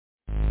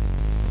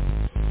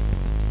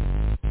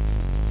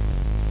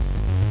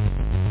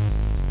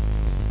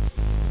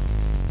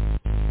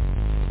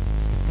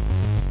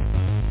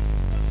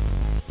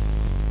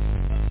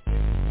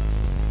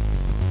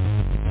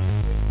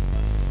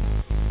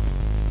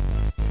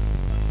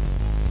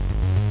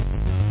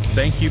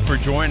Thank you for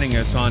joining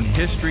us on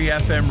History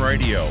FM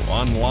Radio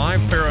on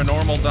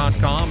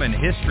liveparanormal.com and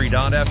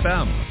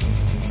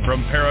history.fm.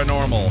 From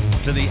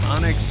paranormal to the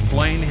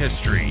unexplained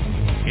history,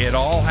 it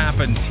all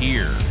happens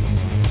here.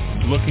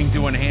 Looking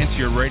to enhance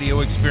your radio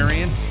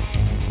experience?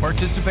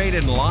 Participate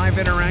in live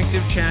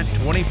interactive chat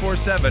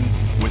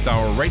 24/7 with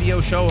our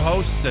radio show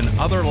hosts and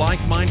other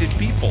like-minded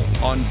people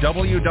on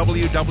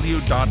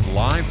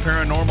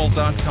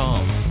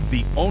www.liveparanormal.com,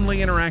 the only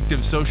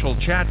interactive social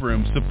chat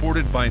room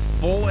supported by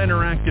full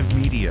interactive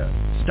media.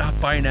 Stop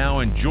by now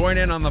and join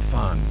in on the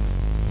fun.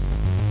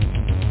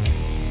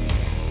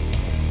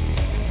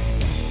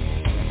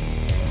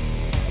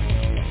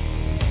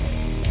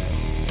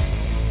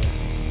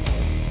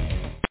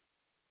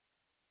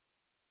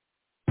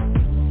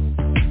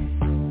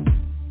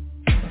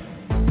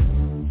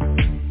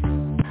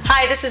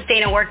 Hi, this is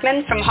Dana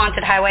Workman from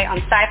Haunted Highway on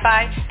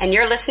Sci-Fi, and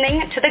you're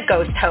listening to The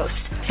Ghost Host,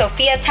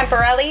 Sophia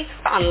Temporelli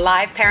on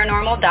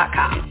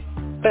liveparanormal.com.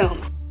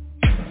 Boom.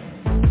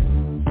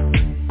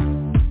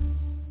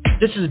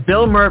 This is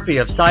Bill Murphy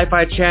of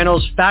Sci-Fi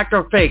Channel's Fact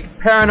or Fake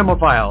Paranormal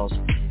Files,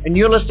 and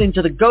you're listening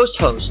to The Ghost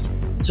Host,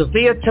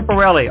 Sophia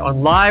Temporelli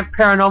on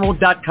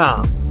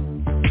liveparanormal.com.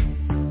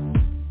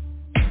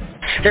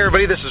 Hey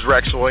everybody, this is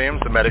Rex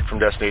Williams, the medic from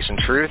Destination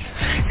Truth,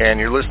 and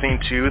you're listening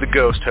to The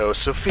Ghost Host,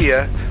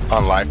 Sophia,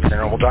 on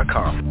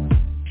liveparanormal.com.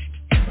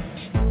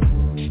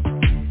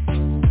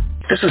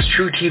 This is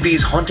True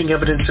TV's haunting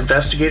evidence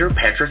investigator,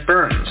 Patrick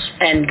Burns.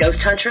 And Ghost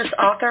Huntress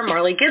author,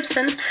 Marley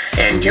Gibson.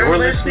 And you're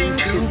listening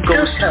to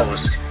Ghost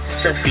Host,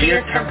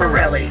 Sophia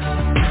Temporelli.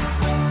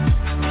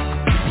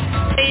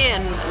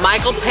 And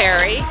Michael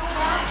Perry.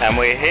 And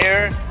we're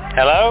here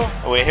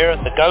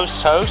at the Ghost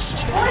Host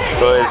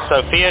with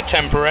Sophia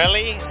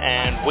Temporelli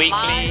and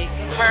weekly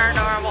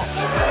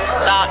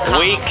Paranormal.com.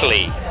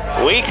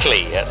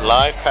 Weekly at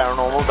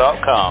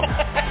liveparanormal.com.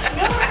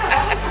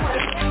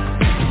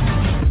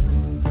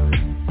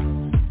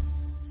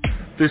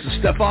 This is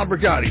Stefan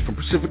Brigatti from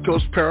Pacific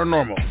Coast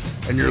Paranormal,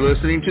 and you're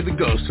listening to The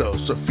Ghost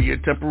Host, Sophia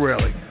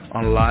Temporelli,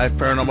 on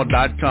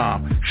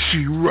liveparanormal.com.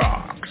 She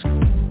rocks.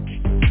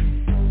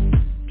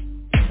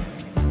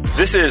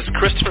 This is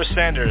Christopher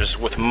Sanders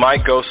with My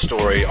Ghost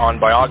Story on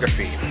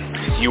Biography.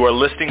 You are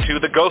listening to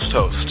The Ghost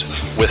Host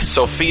with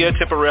Sophia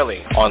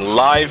Temporelli on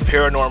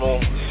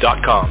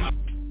liveparanormal.com.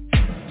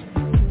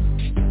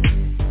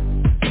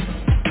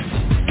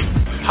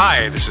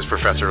 Hi, this is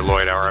Professor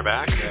Lloyd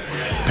Auerbach,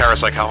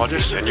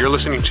 parapsychologist, and you're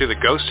listening to The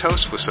Ghost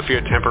Host with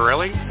Sophia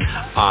Temporelli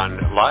on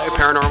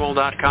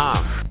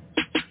liveparanormal.com.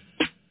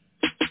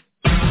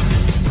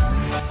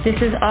 This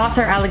is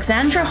author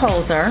Alexandra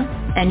Holzer,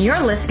 and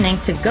you're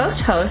listening to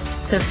Ghost Host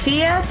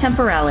Sophia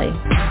Temporelli.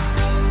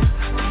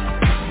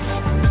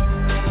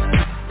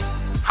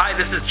 Hi,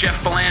 this is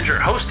Jeff Belanger,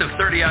 host of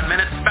 30 Odd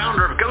Minutes,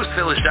 founder of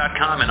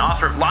GhostVillage.com, and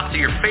author of lots of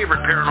your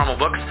favorite paranormal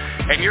books,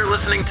 and you're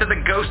listening to The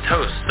Ghost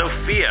Host,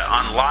 Sophia,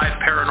 on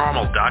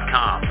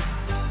liveparanormal.com.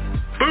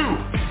 Boo!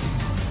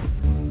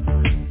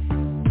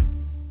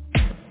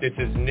 This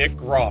is Nick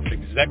Groff,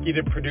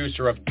 executive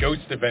producer of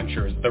Ghost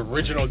Adventures, the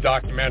original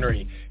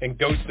documentary, and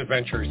Ghost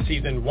Adventures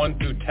Season 1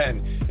 through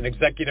 10, and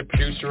executive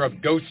producer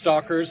of Ghost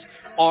Stalkers,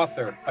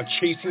 author of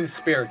Chasing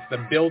Spirits, the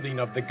building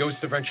of the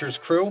Ghost Adventures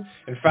crew,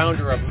 and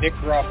founder of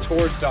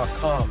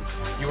NickGroffTours.com.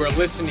 You are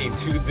listening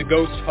to The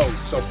Ghost Host,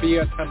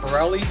 Sophia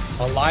Temporelli,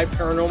 on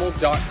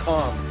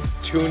liveparanormal.com.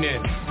 Tune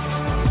in.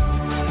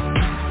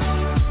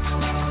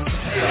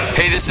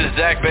 Hey, this is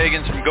Zach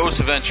Bagans from Ghost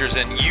Adventures,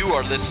 and you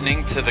are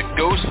listening to The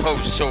Ghost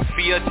Host,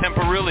 Sophia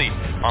Temporelli,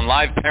 on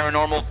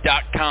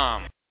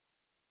liveparanormal.com.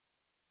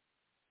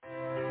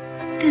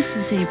 This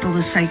is April,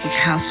 the psychic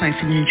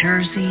housewife in New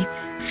Jersey,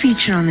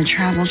 featured on the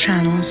travel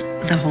channels,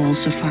 The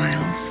Holes of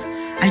Files.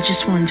 I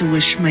just wanted to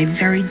wish my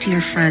very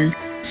dear friend,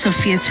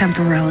 Sophia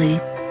Temporelli,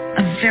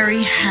 a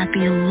very happy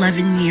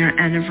 11-year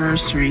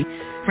anniversary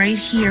right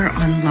here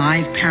on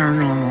Live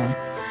Paranormal.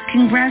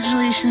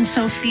 Congratulations,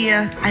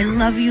 Sophia. I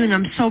love you, and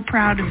I'm so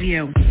proud of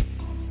you.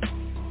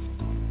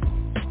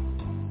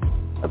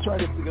 That's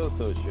right. It's the Ghost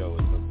Host Show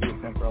with Sophia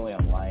Temporelli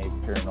on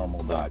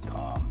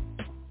liveparanormal.com.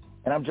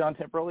 And I'm John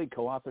Temporelli,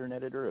 co-author and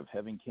editor of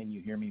Heaven Can You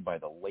Hear Me by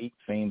the late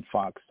famed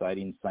Fox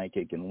sighting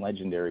psychic and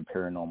legendary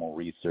paranormal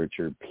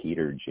researcher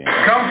Peter James.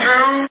 Come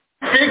through.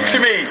 Speak to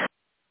me.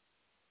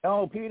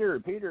 Oh, Peter.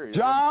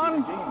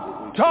 John,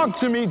 talk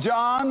to me,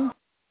 John.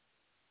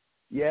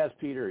 Yes,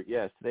 Peter.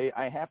 Yes, today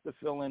I have to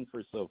fill in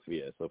for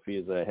Sophia.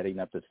 Sophia's heading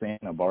up to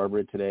Santa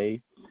Barbara today,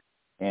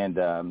 and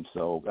do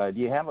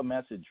you have a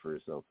message for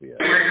Sophia?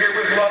 We're here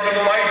with love and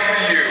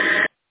light for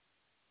you.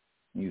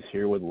 He's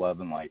here with love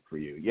and light for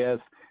you. Yes,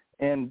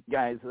 and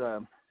guys,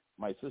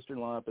 my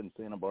sister-in-law up in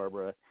Santa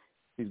Barbara,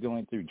 she's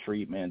going through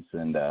treatments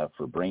and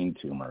for brain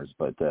tumors,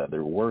 but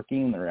they're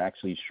working. They're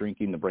actually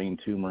shrinking the brain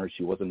tumor.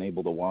 She wasn't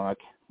able to walk,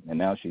 and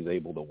now she's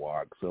able to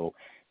walk. So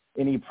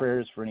any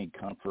prayers for any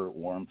comfort,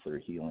 warmth, or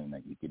healing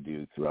that you could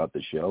do throughout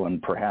the show,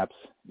 and perhaps,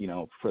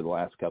 for the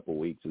last couple of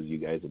weeks, as you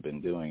guys have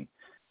been doing,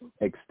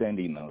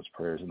 extending those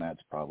prayers, and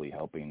that's probably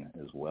helping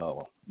as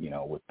well,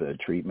 with the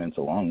treatments,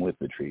 along with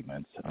the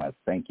treatments.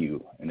 Thank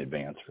you in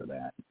advance for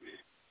that.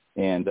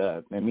 And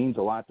it means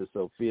a lot to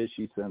Sophia.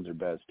 She sends her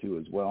best, too,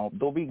 as well.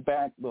 They'll be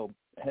back. They'll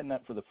heading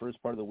up for the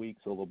first part of the week,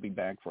 so they'll be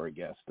back for our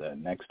guest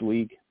next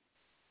week.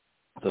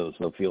 So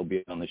Sophia will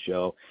be on the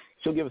show.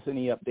 She'll give us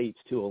any updates,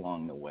 too,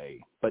 along the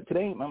way. But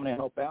today I'm going to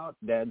help out.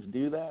 Dads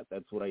do that.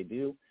 That's what I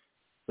do.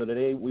 So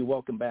today we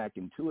welcome back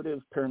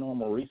intuitive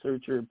paranormal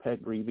researcher,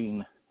 pet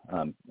grieving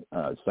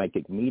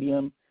psychic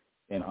medium,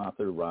 and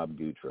author Rob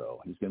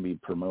Gutro. He's going to be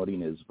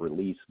promoting his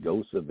release,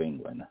 Ghosts of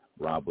England.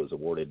 Rob was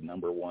awarded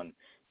 #1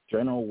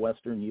 General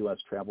Western U.S.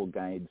 Travel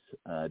Guides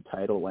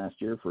title last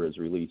year for his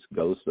release,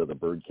 Ghosts of the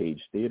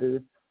Birdcage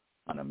Theater,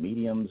 on a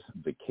medium's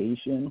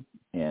vacation,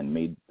 and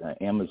made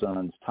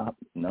Amazon's top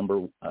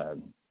number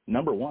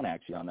one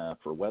actually on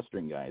for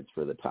Western Guides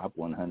for the top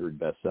 100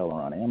 bestseller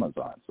on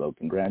Amazon. So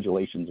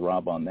congratulations,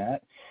 Rob, on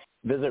that.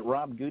 Visit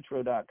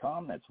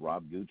robgutro.com. That's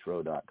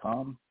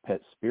robgutro.com.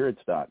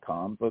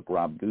 Petspirits.com. Book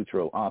Rob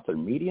Gutro Author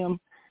Medium,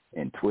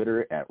 and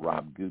Twitter at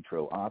Rob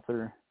Gutro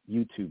Author.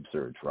 YouTube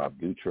search Rob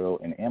Gutro,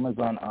 and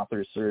Amazon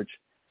author search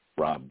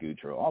Rob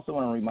Gutro. Also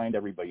want to remind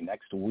everybody,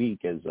 next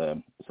week as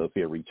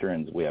Sophia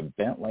returns, we have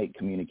Bent Light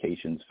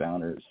Communications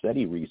founder,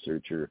 SETI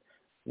researcher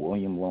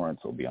William Lawrence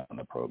will be on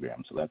the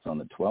program. So that's on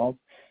the 12th.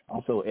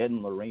 Also, Ed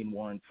and Lorraine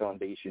Warren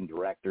Foundation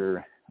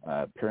director,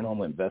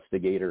 paranormal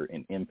investigator,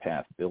 and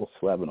empath Bill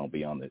Slevin will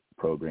be on the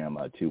program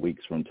 2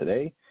 weeks from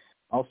today.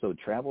 Also,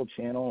 Travel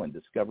Channel and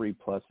Discovery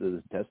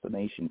Plus's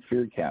Destination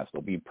Fearcast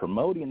will be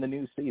promoting the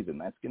new season.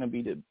 That's going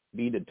to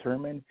be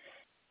determined.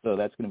 So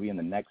that's going to be in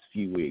the next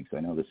few weeks.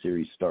 I know the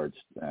series starts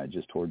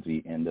just towards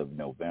the end of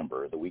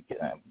November, the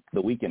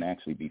weekend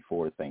actually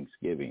before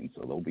Thanksgiving.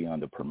 So they'll be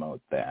on to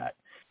promote that.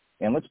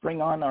 And let's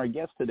bring on our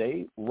guest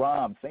today,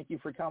 Rob. Thank you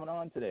for coming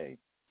on today.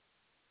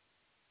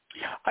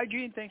 Hi,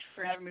 Gene. Thanks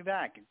for having me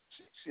back.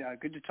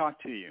 It's good to talk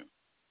to you.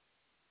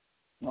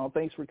 Well,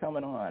 thanks for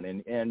coming on.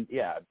 And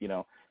yeah,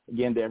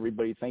 again, to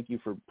everybody, thank you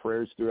for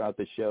prayers throughout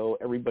the show.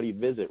 Everybody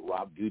visit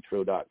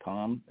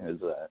robgutro.com as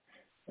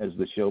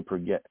the show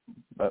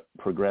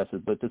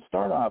progresses. But to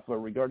start off,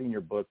 regarding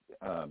your book,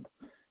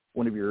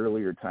 one of your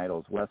earlier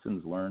titles,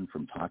 Lessons Learned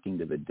from Talking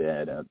to the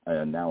Dead,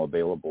 now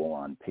available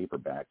on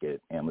paperback at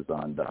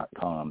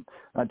Amazon.com.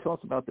 Tell us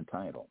about the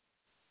title.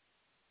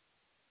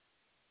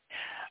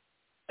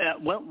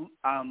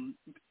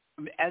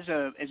 As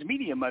a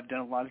medium, I've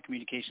done a lot of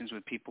communications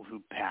with people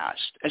who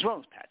passed, as well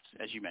as pets,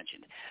 as you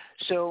mentioned.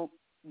 So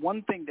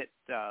one thing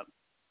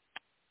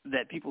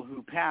that people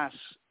who pass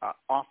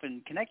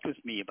often connect with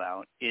me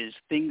about is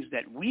things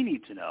that we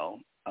need to know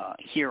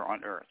here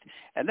on Earth.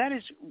 And that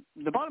is,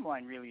 the bottom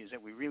line really is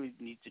that we really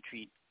need to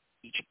treat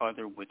each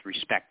other with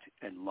respect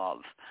and love.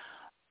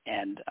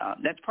 And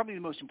that's probably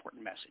the most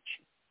important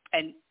message.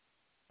 And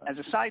as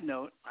a side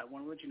note, I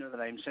want to let you know that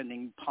I am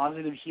sending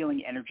positive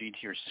healing energy to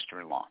your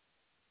sister-in-law.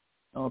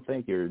 Oh,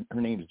 thank you. Her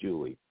name's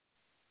Julie.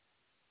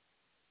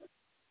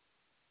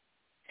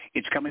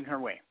 It's coming her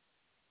way.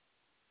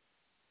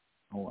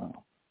 Oh,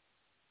 wow.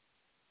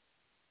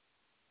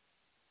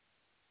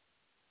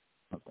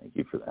 Well, thank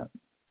you for that.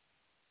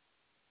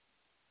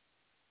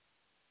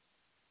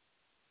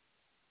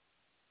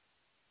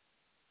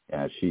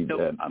 Yeah,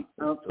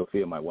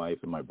 Sophia, my wife,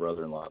 and my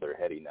brother-in-law, they're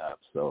heading up.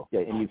 So, yeah,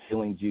 any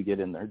feelings you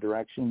get in their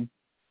direction?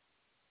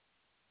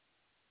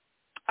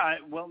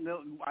 Well,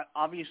 no,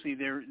 obviously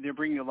they're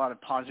bringing a lot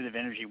of positive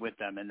energy with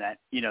them, and that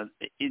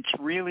it's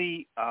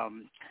really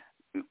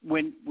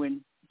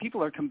when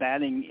people are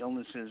combating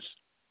illnesses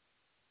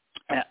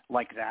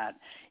like that,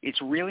 it's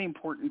really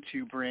important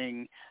to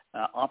bring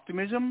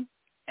optimism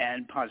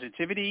and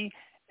positivity,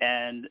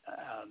 and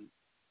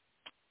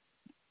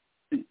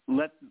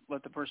let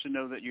the person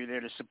know that you're there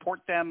to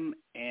support them,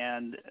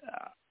 and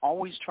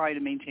always try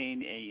to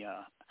maintain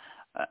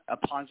a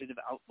positive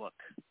outlook.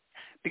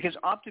 Because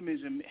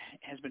optimism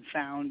has been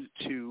found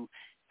to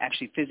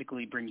actually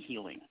physically bring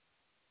healing.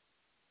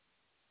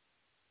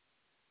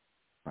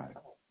 Right.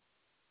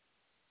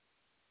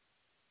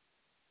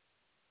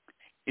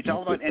 It's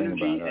all about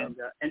energy and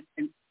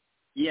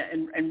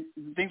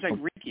things like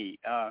Reiki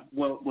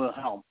will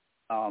help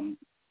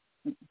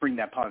bring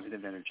that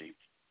positive energy.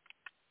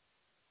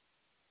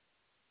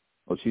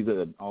 Well, she's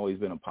always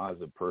been a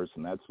positive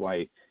person. That's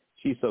why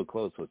she's so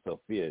close with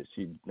Sophia.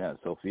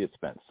 Sophia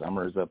spent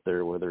summers up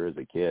there with her as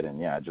a kid, and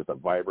just a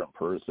vibrant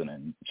person.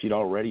 And she'd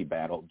already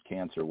battled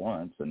cancer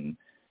once, and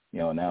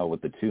now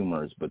with the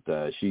tumors, but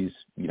she's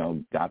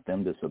got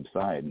them to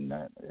subside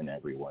in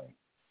every way.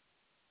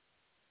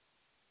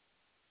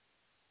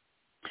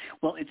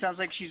 Well, it sounds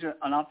like she's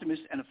an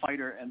optimist and a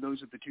fighter, and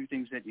those are the two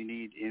things that you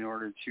need in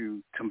order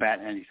to combat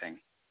anything.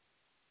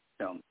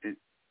 So,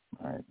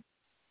 all right.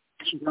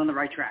 She's on the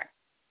right track.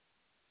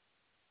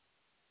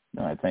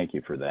 No, I thank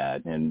you for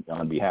that. And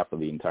on behalf of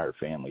the entire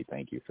family,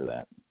 thank you for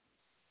that.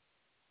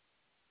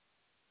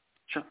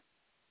 Sure.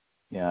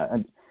 Yeah,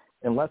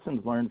 and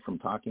lessons learned from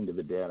talking to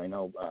the dead. I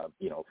know,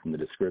 from the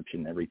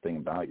description, everything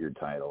about your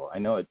title, I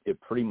know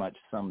it pretty much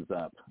sums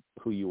up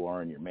who you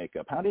are and your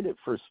makeup. How did it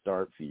first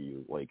start for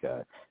you? Like,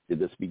 did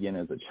this begin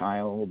as a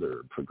child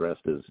or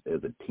progressed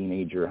as a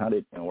teenager? How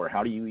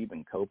do you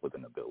even cope with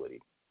an ability?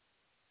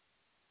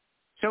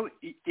 So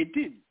it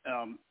did.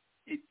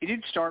 It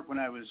did start when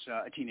I was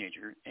a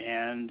teenager,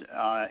 and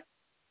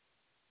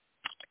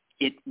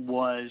it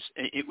was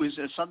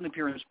a sudden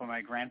appearance by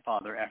my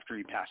grandfather after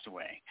he passed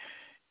away.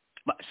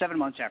 7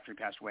 months after he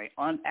passed away,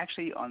 on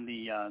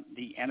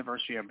the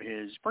anniversary of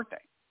his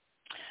birthday.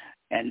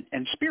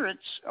 And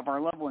spirits of our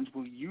loved ones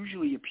will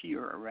usually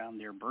appear around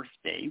their birth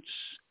dates,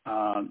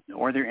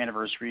 or their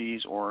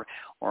anniversaries, or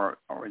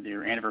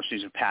their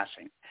anniversaries of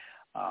passing,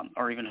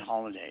 or even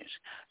holidays.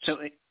 So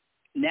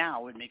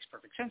now it makes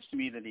perfect sense to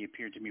me that he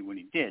appeared to me when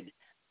he did.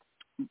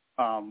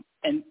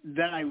 And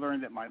then I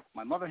learned that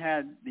my mother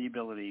had the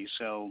ability,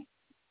 so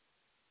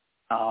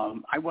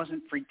I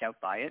wasn't freaked out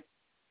by it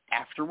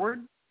afterward.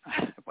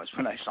 It was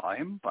when I saw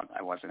him, but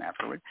I wasn't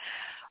afterward.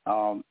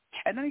 And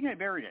then I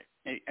buried it.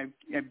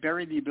 I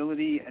buried the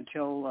ability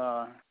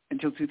until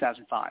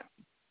 2005,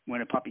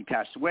 when a puppy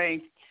passed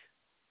away,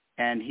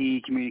 and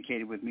he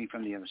communicated with me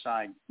from the other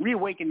side,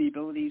 reawakened the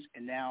abilities,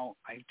 and now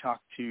I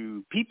talk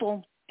to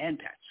people and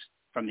pets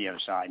from the other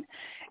side.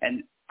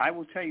 And I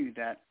will tell you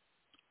that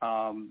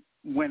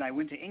when I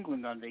went to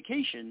England on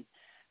vacation,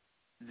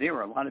 there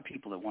were a lot of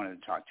people that wanted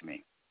to talk to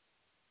me.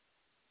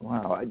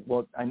 Wow.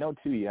 I know,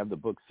 too, you have the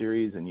book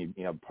series and you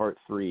have part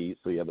 3,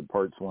 so you have the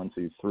parts 1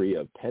 through 3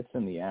 of Pets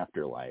in the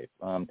Afterlife.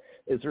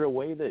 Is there a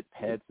way that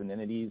pets and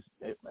entities,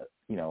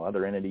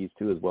 other entities,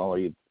 too, as well,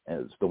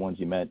 as the ones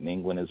you met in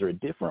England, is there a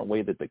different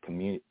way that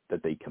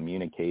they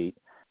communicate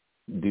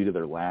due to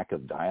their lack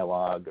of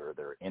dialogue or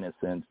their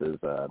innocence as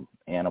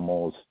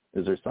animals?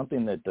 Is there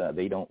something that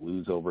they don't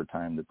lose over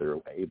time, that they're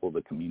able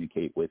to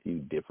communicate with you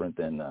different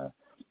than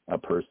a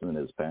person that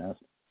has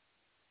passed?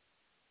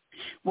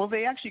 Well,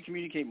 they actually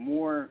communicate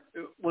more.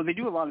 Well, they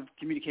do a lot of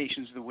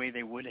communications the way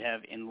they would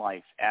have in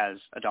life as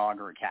a dog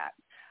or a cat,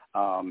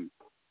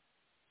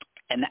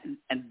 and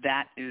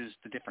that is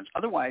the difference.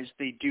 Otherwise,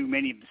 they do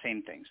many of the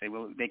same things.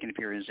 They can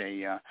appear as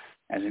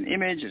an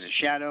image, as a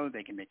shadow.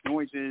 They can make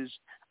noises.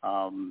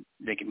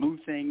 They can move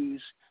things.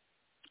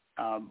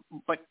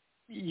 But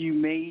you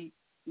may,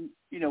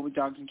 with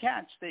dogs and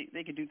cats,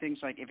 they could do things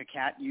like, if a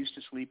cat used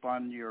to sleep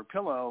on your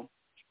pillow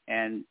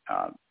and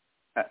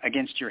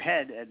against your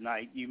head at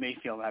night, you may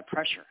feel that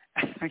pressure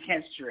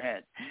against your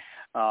head.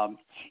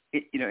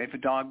 If a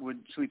dog would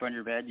sleep on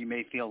your bed, you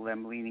may feel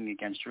them leaning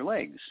against your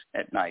legs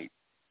at night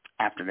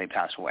after they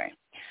pass away.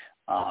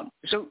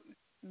 So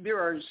there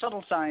are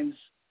subtle signs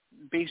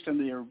based on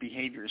their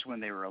behaviors when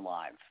they were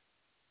alive.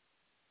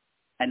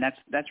 And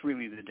that's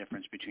really the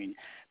difference between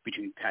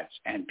pets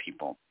and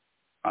people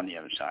on the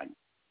other side.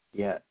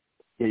 Yeah,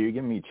 you're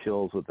giving me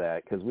chills with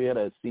that, because we had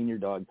a senior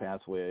dog pass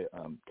away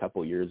a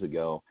couple years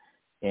ago.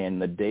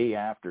 And the day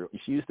after,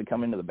 she used to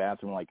come into the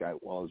bathroom while I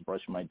was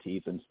brushing my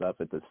teeth and stuff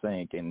at the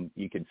sink, and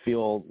you could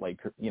feel like,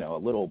 a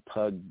little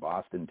pug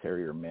Boston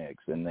Terrier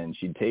mix. And then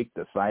she'd take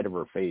the side of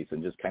her face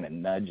and just kind of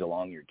nudge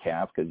along your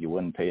calf because you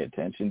wouldn't pay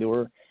attention to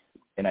her.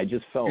 And I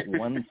just felt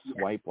one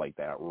swipe like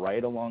that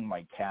right along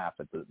my calf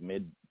at the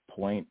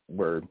midpoint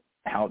where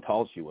how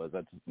tall she was.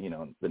 That's,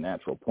 the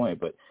natural point.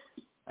 But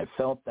I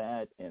felt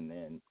that, and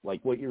then like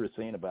what you were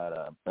saying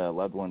about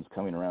loved ones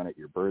coming around at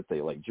your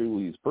birthday, like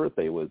Julie's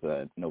birthday was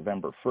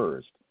November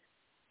 1st,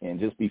 and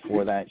just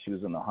before that she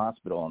was in the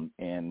hospital,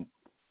 and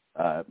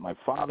my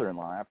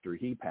father-in-law, after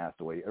he passed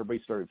away, everybody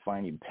started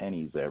finding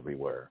pennies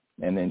everywhere,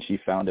 and then she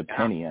found a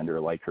penny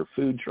under her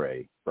food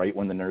tray. Right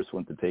when the nurse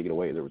went to take it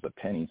away, there was a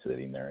penny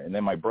sitting there, and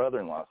then my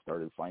brother-in-law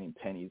started finding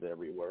pennies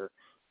everywhere,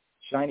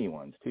 shiny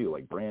ones too,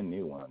 like brand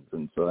new ones,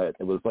 and so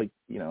it was like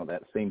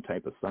that same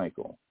type of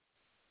cycle.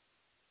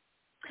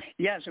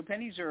 Yeah, so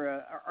pennies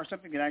are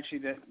something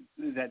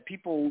that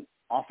people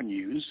often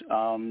use,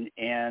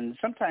 and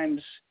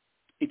sometimes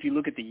if you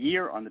look at the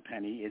year on the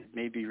penny, it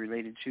may be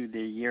related to the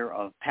year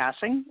of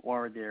passing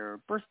or their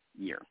birth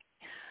year,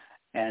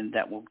 and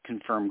that will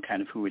confirm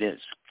kind of who it is.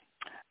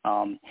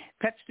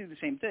 Pets do the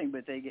same thing,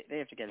 but they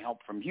have to get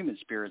help from human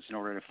spirits in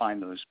order to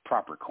find those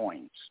proper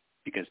coins,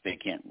 because they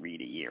can't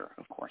read a year,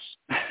 of course.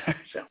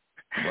 So,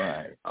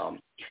 right.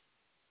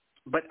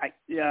 But I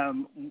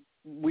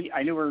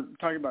know we're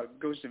talking about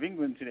Ghosts of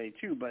England today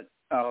too, but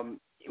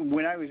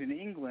when I was in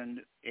England,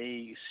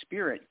 a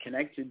spirit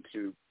connected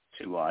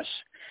to us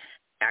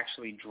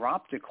actually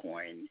dropped a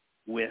coin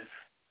with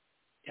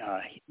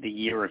the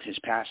year of his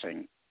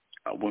passing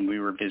when we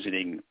were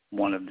visiting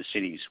one of the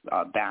cities,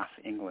 Bath,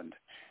 England.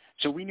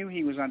 So we knew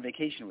he was on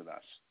vacation with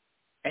us.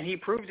 And he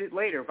proved it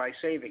later by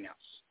saving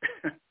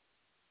us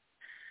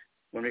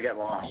when we got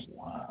lost.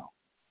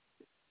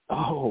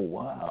 Oh,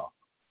 wow.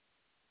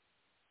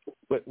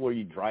 But were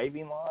you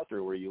driving lost,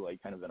 or were you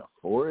kind of in a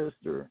forest,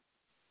 or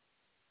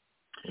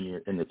when you're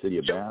in the city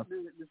of Bath?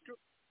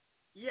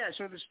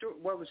 So the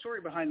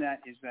story behind that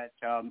is that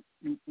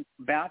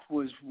Bath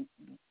was,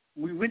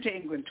 we went to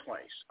England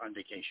twice on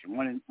vacation,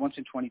 once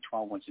in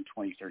 2012, once in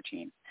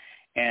 2013.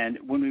 And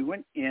when we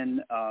went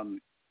in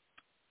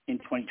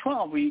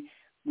 2012,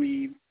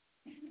 we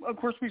of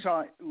course we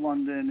saw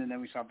London, and then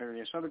we saw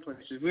various other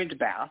places. We went to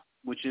Bath,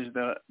 which is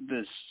the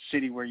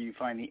city where you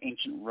find the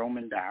ancient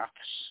Roman baths,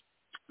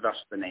 thus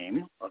the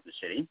name of the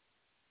city.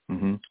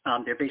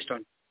 Mm-hmm. They're based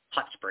on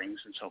hot springs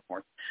and so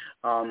forth.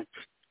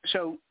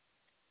 So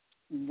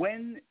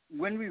when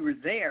we were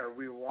there,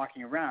 we were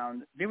walking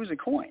around, there was a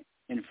coin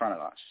in front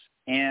of us.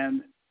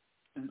 And,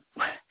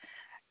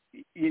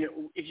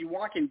 if you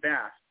walk in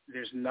Bath,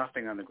 there's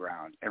nothing on the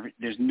ground.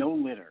 There's no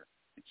litter.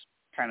 It's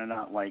kind of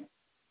not like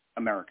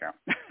America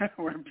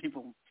where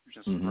people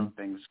just throw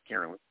things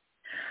careless.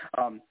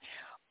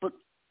 But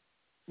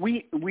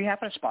we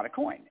happened to spot a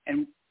coin,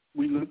 and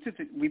we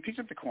picked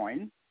up the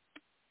coin,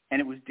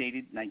 and it was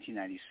dated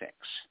 1996.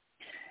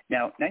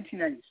 Now,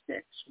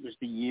 1996 was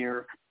the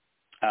year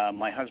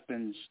my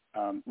husband's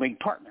late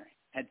partner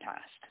had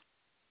passed.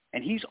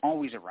 And he's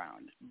always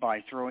around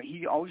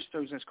he always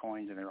throws us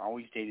coins, and they're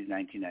always dated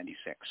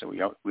 1996. So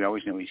we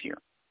always know he's here.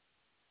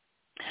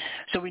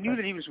 So we knew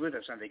that he was with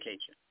us on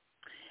vacation.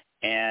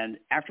 And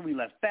after we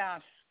left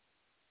Bath,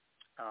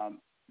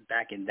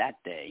 back in that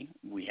day,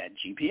 we had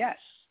GPS.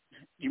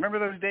 Do you remember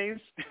those days?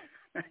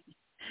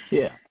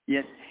 Yeah.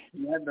 Yes.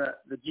 You had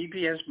the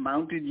GPS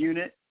mounted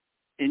unit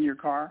in your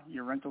car,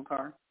 your rental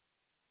car.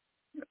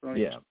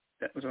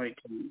 That was only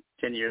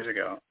 10 years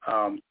ago.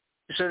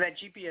 So that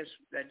GPS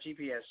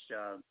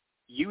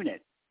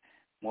unit,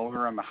 while we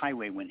were on the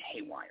highway, went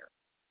haywire,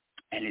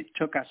 and it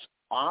took us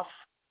off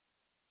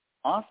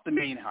the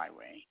main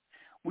highway.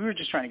 We were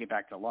just trying to get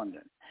back to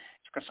London.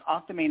 It took us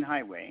off the main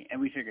highway, and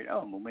we figured,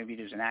 maybe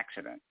there's an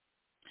accident.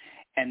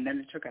 And then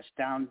it took us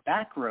down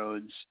back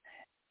roads,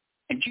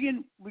 and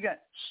we got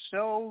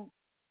so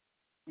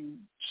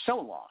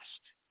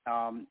lost.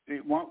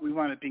 We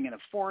wound up being in a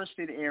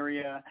forested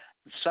area.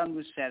 The sun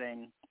was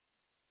setting.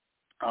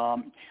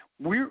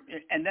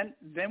 And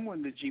then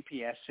when the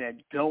GPS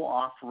said go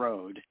off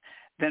road,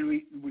 then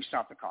we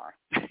stopped the car.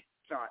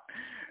 Thought,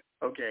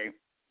 okay,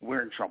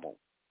 we're in trouble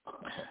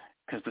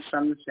because the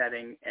sun was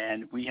setting,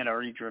 and we had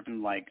already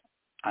driven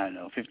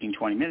 15,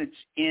 20 minutes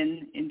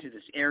into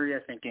this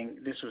area, thinking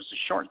this was a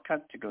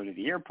shortcut to go to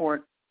the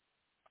airport.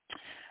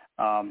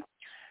 Long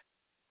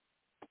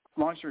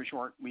story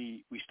short,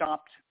 we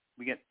stopped.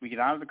 We get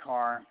out of the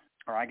car,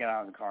 or I got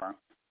out of the car,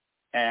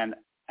 and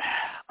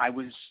I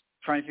was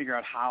trying to figure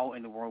out how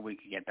in the world we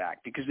could get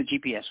back because the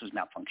GPS was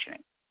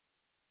malfunctioning.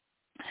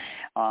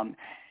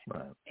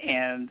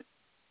 And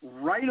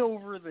right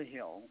over the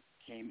hill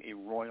came a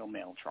Royal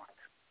Mail truck.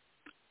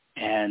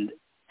 And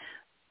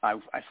I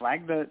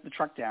flagged the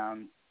truck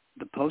down.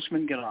 The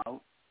postman got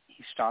out.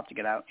 He stopped to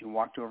get out. He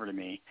walked over to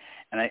me,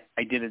 and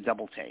I did a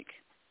double take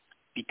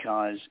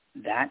because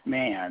that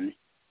man,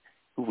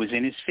 who was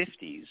in his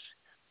 50s,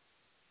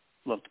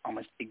 looked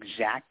almost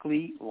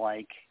exactly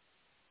like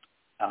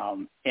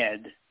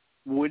Ed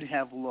would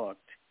have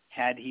looked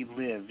had he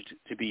lived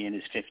to be in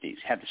his 50s.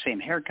 Had the same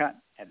haircut,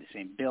 had the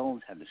same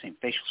build, had the same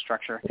facial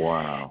structure.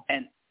 Wow.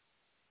 And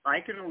I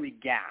could only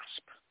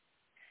gasp.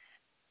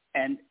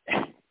 And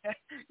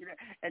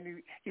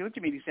and he looked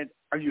at me and he said,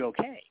 "Are you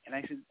okay?" And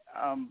I said,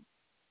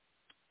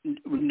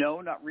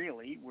 "No, not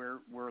really.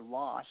 We're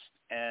lost,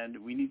 and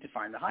we need to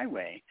find the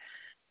highway."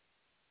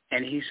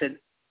 And he said,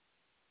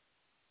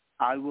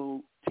 "I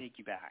will take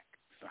you back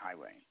to the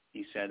highway."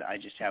 He said, "I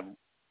just have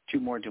 2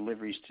 more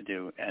deliveries to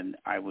do, and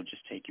I will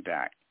just take you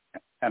back."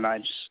 And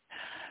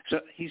so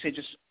he said,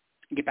 "Just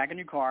get back in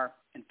your car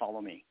and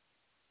follow me."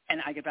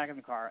 And I get back in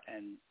the car,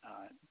 and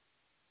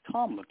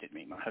Tom looked at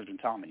me, my husband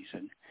Tom, and he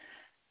said,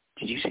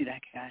 "Did you see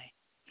that guy?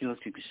 He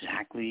looked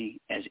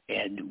exactly as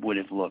Ed would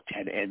have looked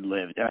had Ed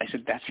lived." And I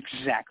said, "That's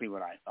exactly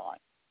what I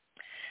thought."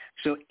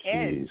 So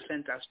Ed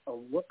sent us a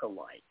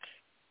look-alike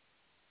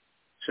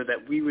so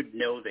that we would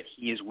know that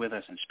he is with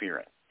us in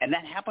spirit. And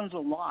that happens a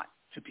lot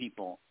to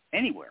people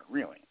anywhere,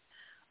 really.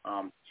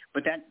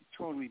 But that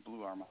totally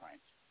blew our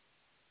minds.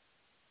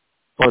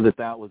 Or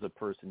that was a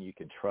person you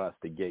could trust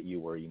to get you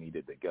where you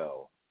needed to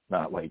go.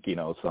 Not like,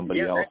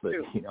 somebody else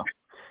that,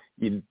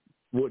 you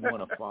wouldn't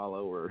want to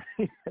follow or...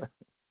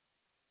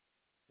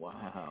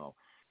 Wow.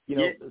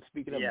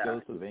 Speaking of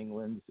Ghosts of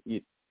England,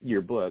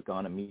 your book,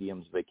 On a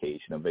Medium's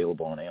Vacation,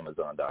 available on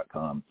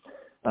Amazon.com.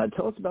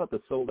 Tell us about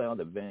the sold-out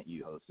event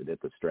you hosted at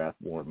the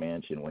Strathmore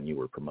Mansion when you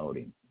were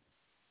promoting.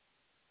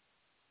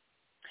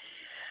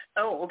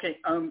 Oh, okay.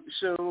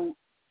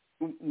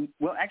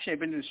 Actually, I've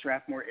been to the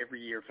Strathmore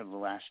every year for the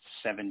last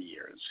 7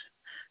 years,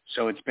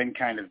 so it's been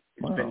kind of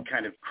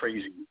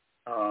crazy.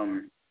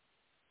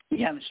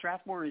 The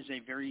Strathmore is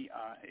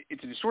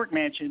it's an historic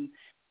mansion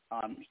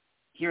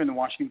here in the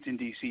Washington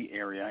D.C.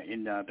 area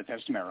in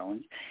Bethesda,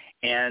 Maryland,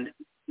 and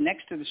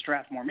next to the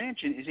Strathmore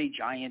Mansion is a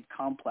giant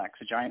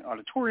complex, a giant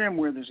auditorium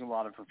where there's a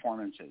lot of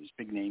performances.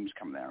 Big names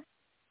come there.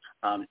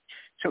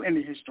 So in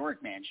the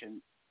historic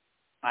mansion,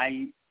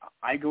 I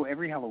go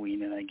every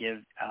Halloween and I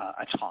give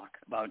a talk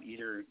about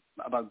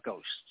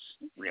ghosts,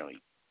 really.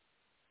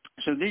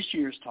 So this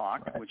year's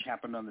talk, which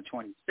happened on the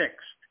 26th,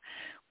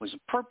 was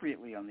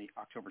appropriately on the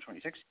October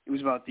 26th. It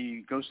was about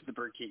the Ghosts of the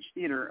Birdcage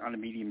Theater on a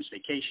Medium's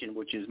Vacation,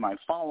 which is my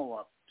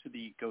follow-up to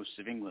the Ghosts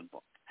of England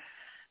book.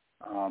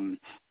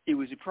 It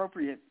was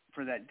appropriate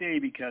for that day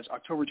because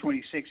October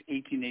 26,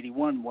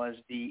 1881 was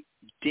the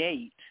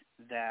date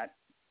that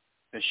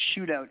the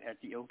shootout at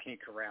the OK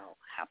Corral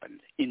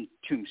happened in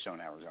Tombstone,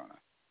 Arizona.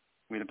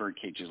 where the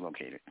birdcage is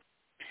located.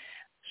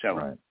 So,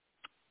 right.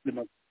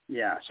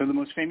 So the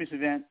most famous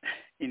event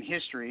in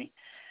history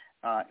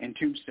in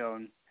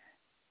Tombstone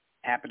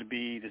happened to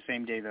be the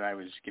same day that I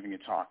was giving a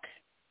talk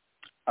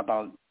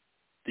about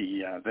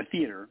the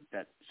theater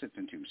that sits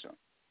in Tombstone.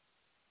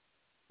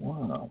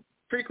 Wow.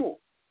 Pretty cool.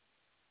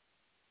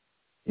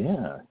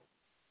 Yeah.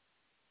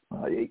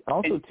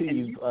 Also,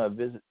 you've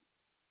visited.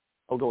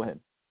 Oh, go ahead.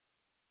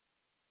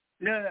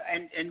 No,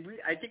 and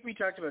I think we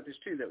talked about this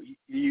too. That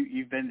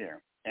you've been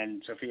there,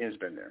 and Sophia has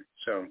been there.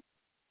 So.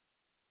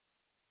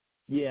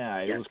 Yeah,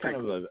 it was kind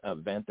of an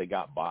event that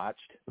got botched,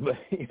 but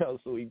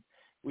so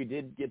we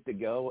did get to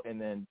go, and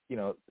then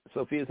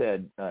Sophia's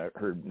had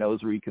her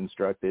nose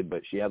reconstructed,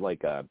 but she had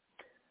like a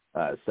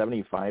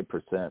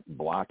 75%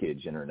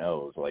 blockage in her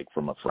nose, like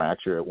from a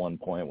fracture at one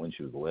point when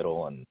she was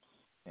little, and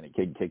a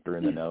kid kicked her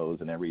in the nose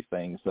and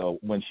everything. So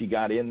when she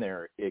got in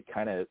there, it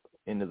kind of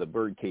into the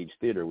Birdcage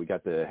Theater, we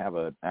got to have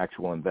an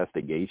actual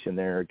investigation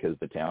there because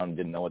the town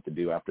didn't know what to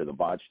do after the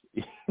botched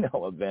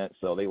event,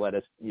 so they let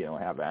us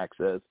have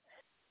access.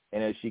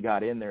 And as she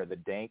got in there, the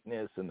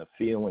dankness and the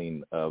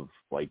feeling of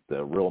like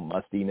the real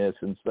mustiness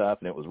and stuff,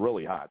 and it was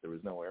really hot. There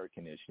was no air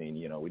conditioning.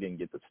 We didn't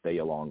get to stay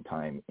a long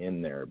time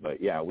in there.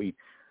 But, yeah, we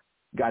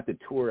got to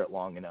tour it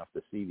long enough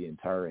to see the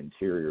entire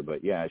interior.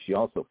 But, yeah, she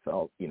also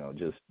felt,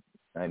 just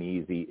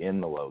uneasy in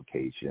the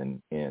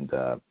location. And,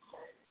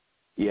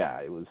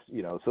 it was,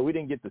 so we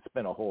didn't get to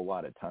spend a whole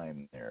lot of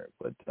time there.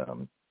 But,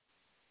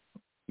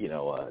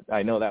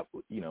 I know that,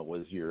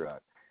 was your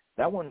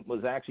that one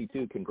was actually,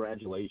 too,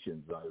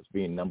 congratulations on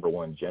being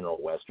 #1 General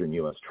Western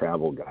U.S.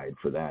 Travel Guide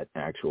for that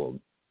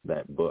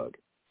book.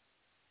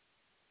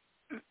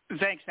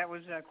 Thanks. That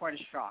was quite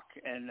a shock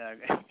and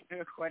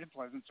quite a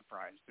pleasant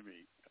surprise to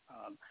me.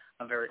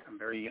 I'm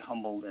very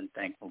humbled and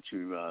thankful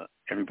to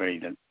everybody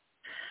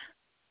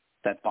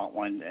that bought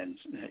one and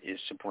is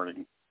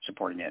supporting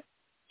it.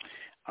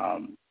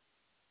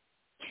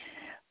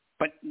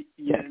 But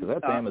yeah, because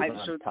that's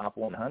Amazon's top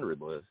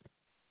 100 list.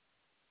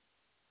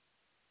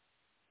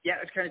 Yeah,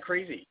 it's kind of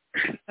crazy.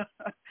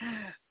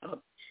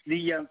 So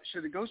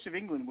the Ghost of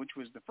England, which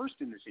was the first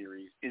in the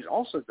series, is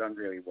also done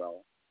really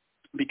well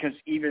because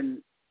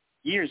even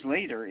years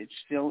later, it's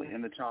still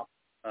in the top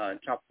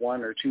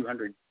 1 or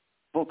 200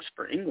 books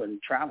for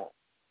England travel.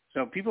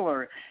 So people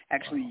are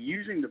actually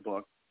using the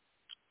book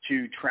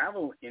to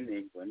travel in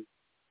England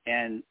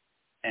and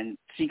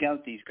seek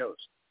out these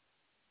ghosts,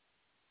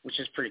 which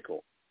is pretty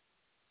cool.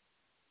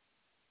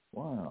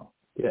 Wow.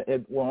 Yeah,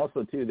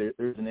 also, too,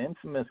 there's an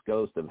infamous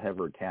ghost of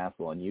Hever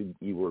Castle, and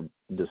you were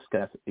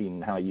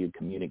discussing how you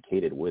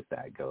communicated with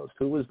that ghost.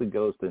 Who was the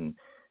ghost, and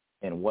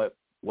what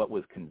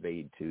was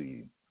conveyed to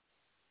you?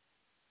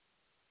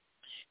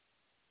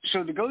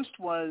 So the ghost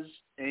was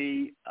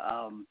a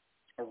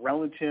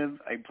relative,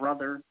 a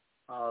brother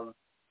of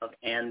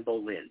Anne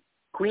Boleyn,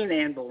 Queen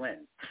Anne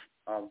Boleyn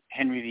of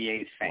Henry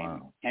VIII fame.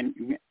 Wow.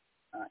 And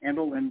Anne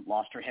Boleyn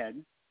lost her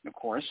head, of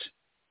course,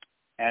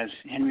 as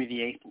Henry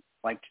VIII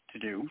liked to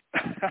do.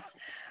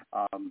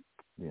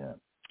 Yeah.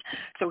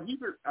 So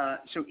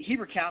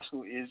Hever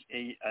Castle is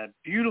a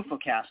beautiful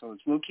castle.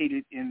 It's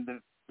located in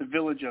the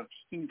village of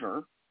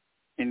Hever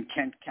in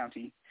Kent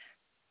County,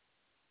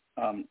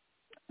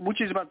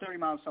 which is about 30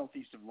 miles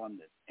southeast of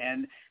London.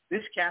 And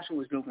this castle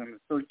was built in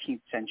the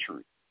 13th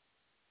century.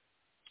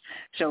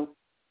 So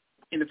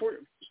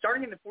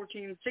starting in the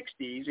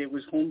 1460s, it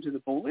was home to the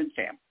Boleyn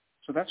family.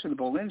 So that's where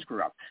the Boleyns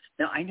grew up.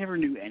 Now, I never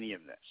knew any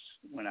of this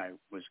when I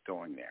was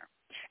going there.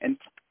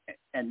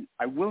 And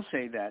I will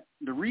say that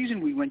the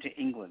reason we went to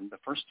England the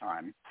first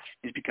time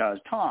is because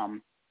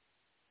Tom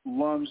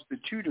loves the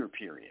Tudor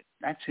period.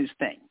 That's his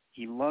thing.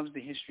 He loves the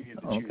history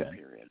of the Tudor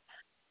period.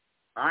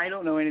 I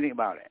don't know anything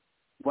about it.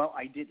 Well,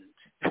 I didn't.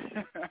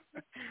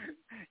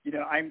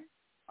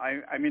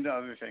 I'm into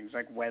other things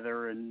like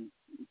weather and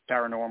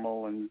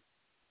paranormal and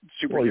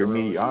superheroes. Well, you're a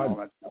and all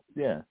that stuff.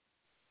 Yeah.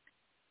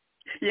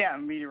 Yeah,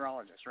 I'm a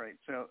meteorologist, right?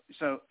 So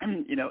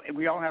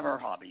we all have our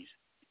hobbies.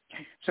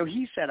 So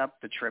he set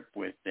up the trip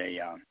with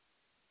a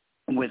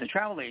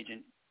travel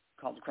agent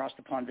called Across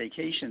the Pond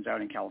Vacations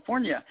out in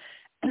California,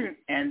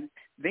 and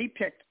they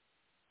picked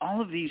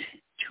all of these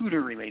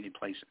Tudor-related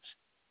places.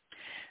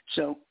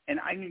 So, and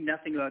I knew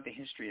nothing about the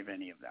history of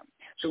any of them.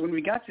 So when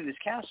we got to this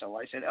castle,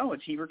 I said, "Oh,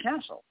 it's Hever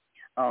Castle,"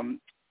 and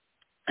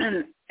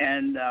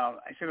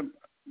I said,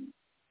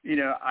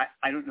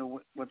 I don't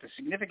know what the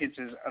significance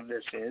of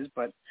this is,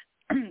 but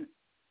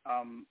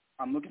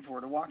I'm looking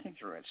forward to walking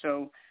through it.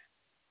 So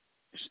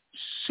as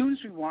soon as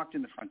we walked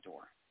in the front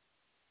door,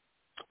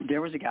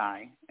 there was a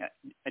guy,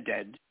 a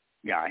dead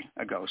guy,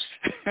 a ghost.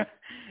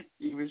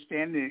 He was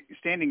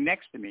standing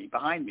next to me,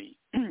 behind me,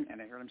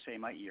 and I heard him say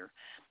in my ear,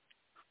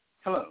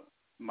 "Hello,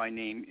 my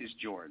name is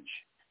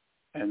George."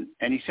 And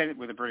he said it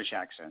with a British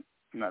accent.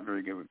 I'm not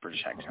very good with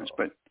British accents,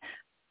 but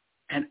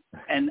and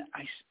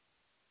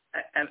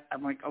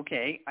I'm like,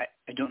 okay,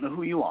 I don't know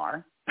who you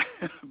are,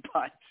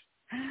 but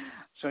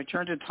so I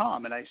turned to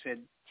Tom and I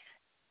said,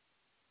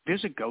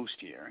 "There's a ghost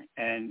here,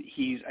 and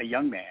he's a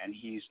young man.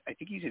 I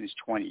think he's in his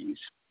 20s,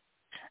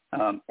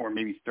 or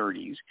maybe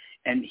 30s,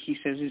 and he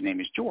says his name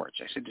is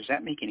George. I said, does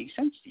that make any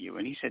sense to you?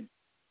 And he said,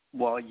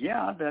 well,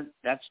 yeah,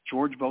 that's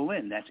George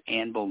Boleyn. That's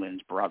Anne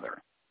Boleyn's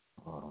brother.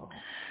 Oh.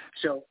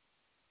 So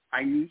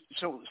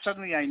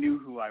suddenly I knew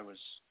who I was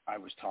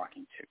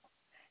talking to,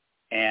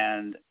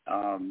 and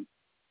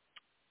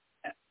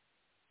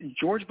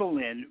George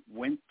Boleyn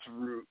walked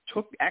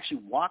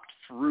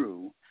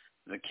through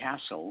the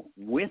castle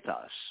with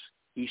us.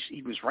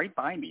 He was right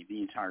by me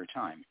the entire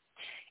time,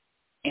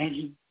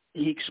 and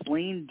he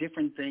explained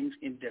different things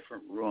in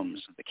different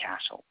rooms of the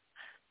castle.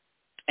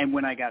 And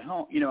when I got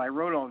home, I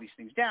wrote all these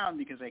things down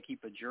because I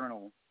keep a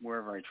journal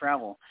wherever I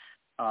travel,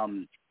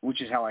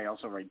 which is how I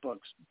also write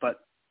books. But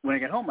when I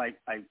got home, I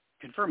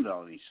confirmed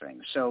all these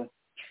things. So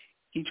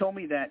he told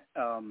me that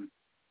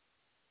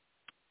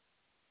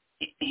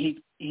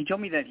he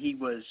told me that he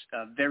was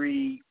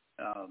very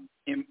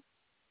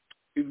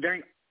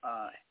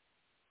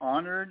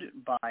honored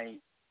by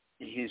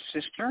his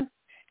sister,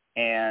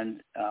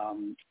 and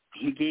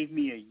he gave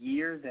me a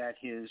year that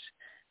he was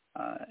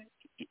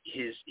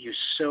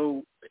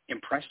so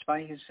impressed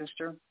by his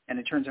sister, and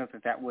it turns out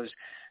that was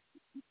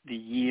the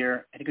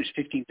year, I think it was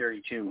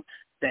 1532,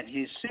 that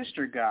his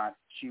sister got.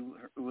 She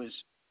was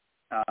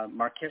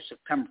Marquess of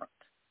Pembroke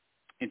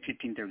in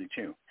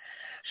 1532.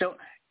 So,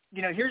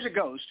 here's a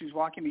ghost who's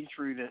walking me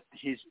through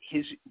his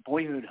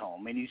boyhood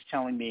home, and he's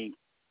telling me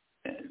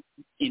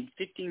in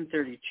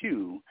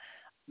 1532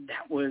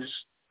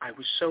 I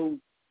was so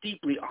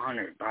deeply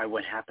honored by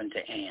what happened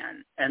to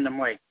Anne. And I'm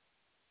like,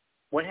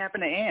 what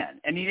happened to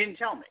Anne? And he didn't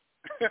tell me.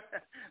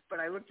 But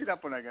I looked it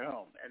up when I got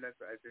home, and that's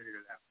what I figured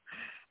it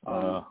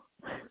out.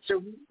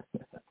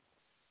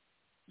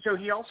 So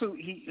he also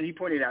he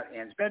pointed out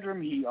Anne's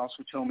bedroom. He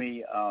also told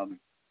me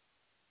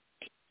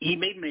he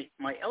made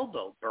my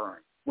elbow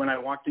burn when I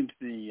walked into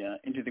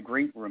the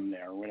great room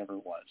there, or whatever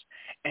it was.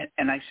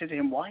 And I said to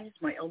him, why is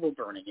my elbow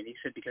burning? And he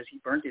said, because he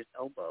burned his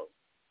elbow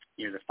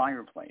near the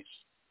fireplace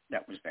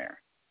that was there.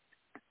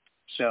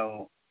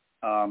 So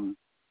those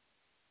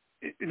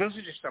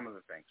are just some of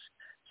the things.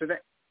 So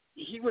that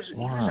he was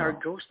our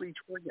ghostly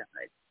tour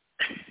guide.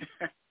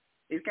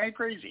 He's kind of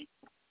crazy.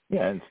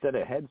 Yeah, instead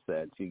of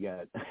headsets, you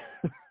got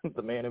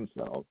the man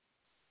himself.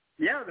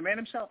 Yeah, the man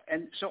himself.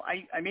 And so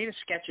I made a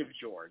sketch of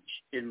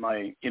George in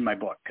my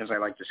book because I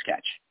like to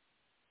sketch.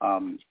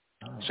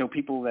 So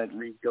people that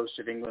read Ghosts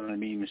of England on a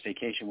Medium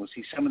Staycation will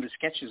see some of the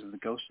sketches of the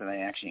ghosts that I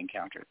actually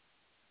encountered.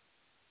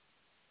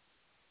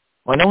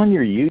 Well, I know on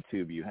your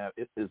YouTube you have.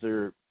 Is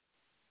there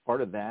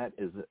part of that?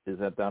 Is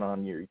that done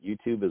on your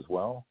YouTube as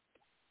well?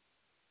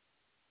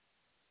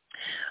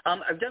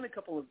 I've done a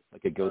couple of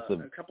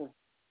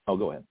Oh,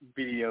 go ahead.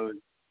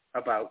 Videos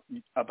about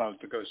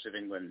the Ghosts of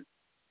England.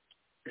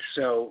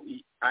 So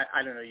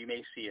I don't know. You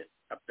may see it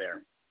up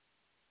there.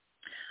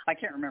 I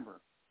can't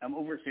remember. I'm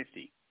over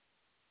 50.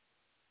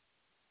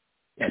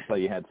 I saw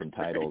you had some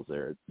titles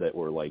there that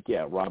were like,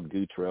 Rob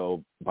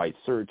Gutro by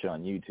search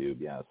on YouTube.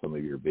 Yeah, some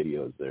of your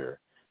videos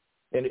there.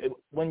 And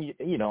when you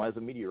as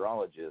a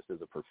meteorologist,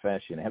 as a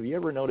profession, have you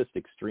ever noticed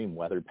extreme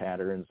weather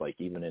patterns, like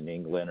even in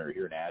England or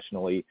here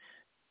nationally,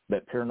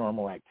 that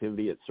paranormal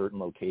activity at certain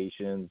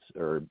locations,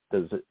 or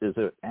does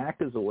it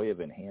act as a way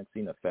of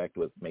enhancing effect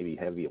with maybe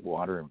heavy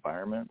water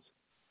environments?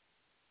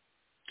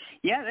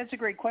 Yeah, that's a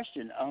great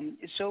question.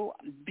 So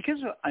because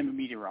I'm a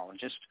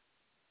meteorologist,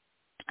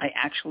 I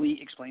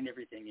actually explain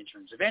everything in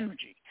terms of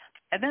energy,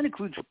 and that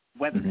includes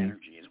weather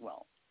energy as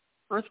well.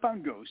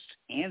 Earthbound ghosts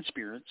and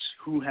spirits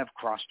who have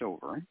crossed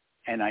over,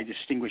 and I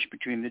distinguish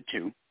between the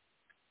two,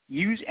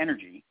 use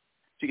energy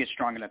to get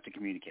strong enough to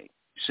communicate.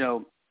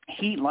 So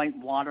heat, light,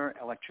 water,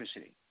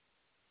 electricity.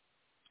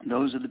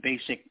 Those are the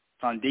basic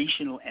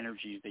foundational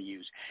energies they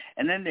use.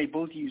 And then they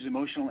both use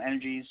emotional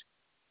energies.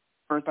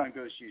 Earthbound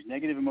ghosts use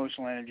negative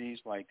emotional energies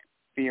like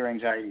fear,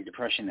 anxiety,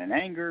 depression, and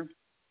anger.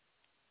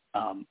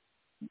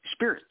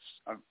 Spirits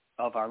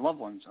of our loved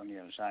ones on the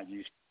other side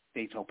use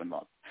faith, hope, and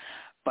love.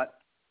 But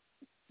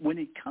when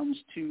it comes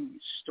to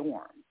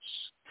storms,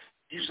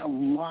 there's a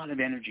lot of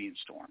energy in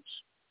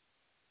storms.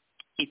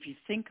 If you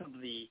think of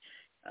the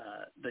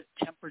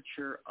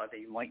temperature of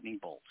a lightning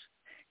bolt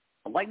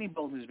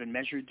has been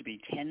measured to be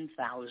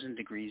 10,000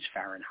 degrees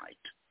Fahrenheit.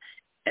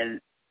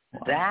 And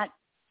that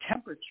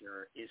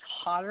temperature is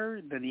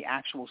hotter than the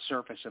actual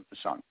surface of the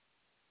sun.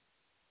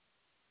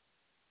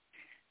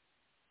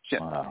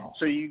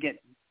 So you get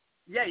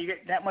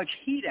that much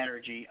heat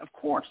energy. Of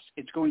course,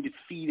 it's going to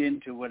feed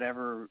into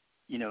whatever,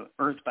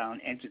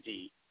 earthbound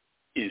entity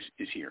is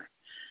here.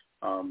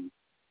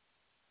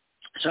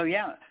 So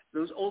yeah,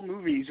 those old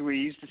movies where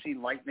you used to see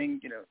lightning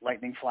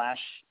flash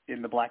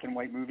in the black and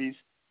white movies,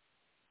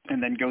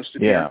 and then ghost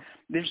appear. Yeah.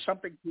 There's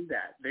something to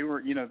that. They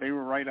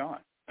were right on.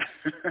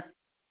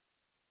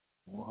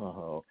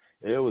 Whoa,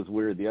 it was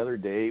weird. The other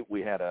day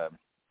we had a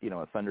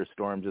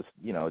thunderstorm just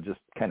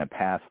kind of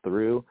pass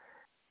through,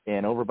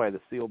 and over by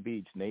the Seal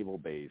Beach Naval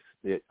Base,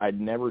 I'd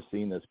never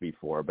seen this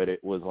before, but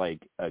it was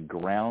like a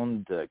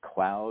ground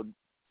cloud.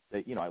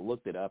 That, I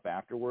looked it up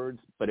afterwards,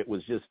 but it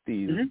was just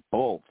these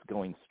bolts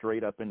going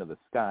straight up into the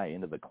sky,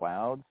 into the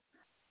clouds.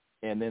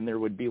 and then there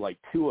would be like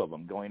two of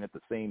them going at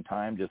the same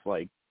time, just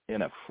like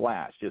in a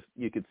flash. Just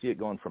you could see it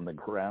going from the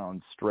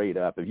ground straight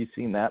up. Have you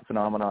seen that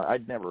phenomenon?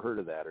 I'd never heard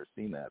of that or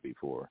seen that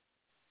before.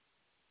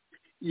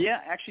 Yeah,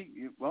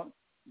 actually, well,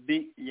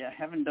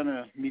 haven't done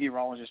a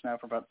meteorologist now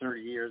for about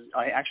 30 years.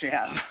 I actually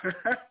have.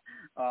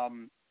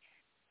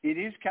 It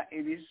is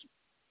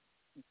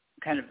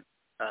kind of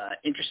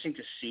interesting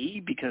to see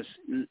because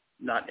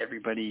not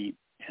everybody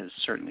has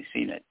certainly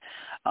seen it.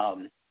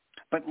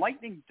 But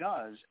lightning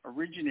does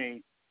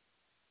originate.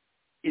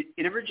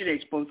 It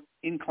originates both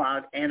in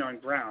cloud and on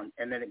ground,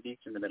 and then it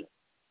meets in the middle.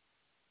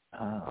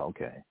 Oh,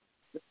 okay.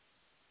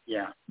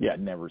 Yeah. Yeah,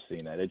 I'd never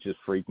seen that. It just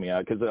freaked me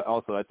out because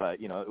also I thought,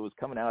 it was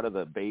coming out of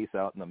the base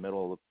out in the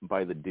middle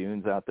by the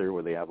dunes out there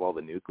where they have all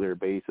the nuclear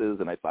bases,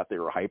 and I thought they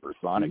were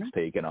hypersonics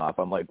taking off.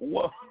 I'm like,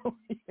 whoa.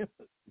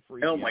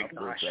 Oh, my gosh.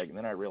 For a second.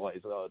 Then I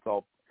realized, it's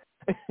all,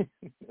 it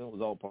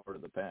was all part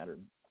of the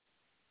pattern.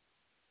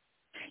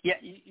 Yeah,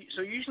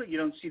 so usually you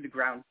don't see the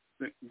ground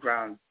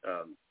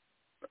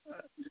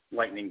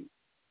lightning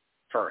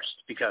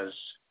first because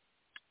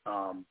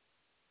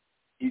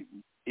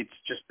it's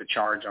just the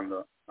charge on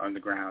the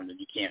ground, and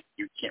you can't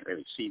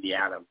really see the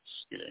atoms.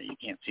 You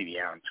can't see the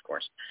atoms, of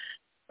course.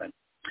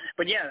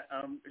 But yeah,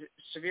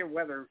 severe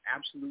weather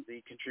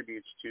absolutely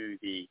contributes to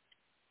the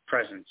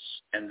presence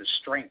and the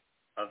strength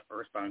of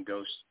earthbound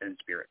ghosts and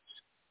spirits.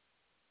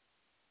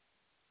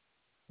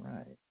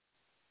 Right.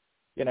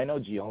 And I know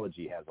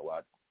geology has a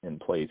lot in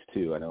place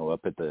too. I know up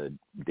at the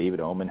David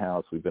Oman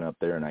House, we've been up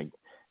there, and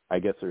I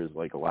guess there's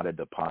like a lot of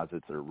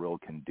deposits that are real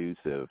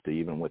conducive to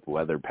even with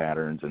weather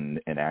patterns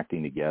and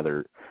acting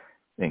together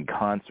in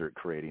concert,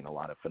 creating a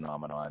lot of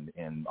phenomenon.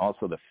 And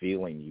also the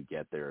feeling you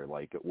get there,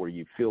 like where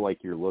you feel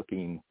like you're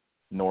looking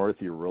north,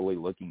 you're really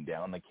looking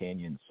down the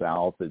canyon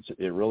south.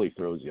 It really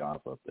throws you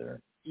off up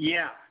there.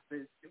 Yeah.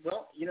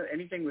 Well,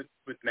 anything with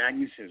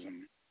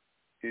magnetism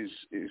is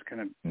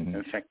kind of an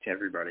effect to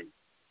everybody.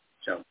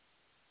 So.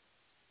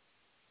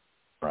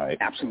 Right.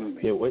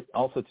 Absolutely. Yeah.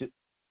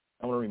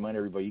 I want to remind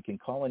everybody, you can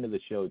call into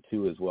the show,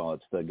 too, as well.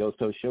 It's the Ghost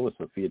Host Show with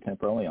Sophia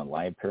Temporelli on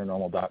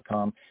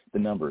liveparanormal.com. The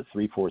number is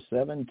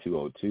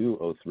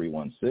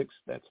 347-202-0316.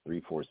 That's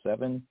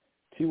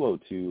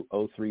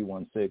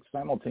 347-202-0316.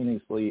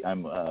 Simultaneously,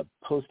 I'm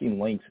posting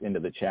links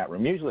into the chat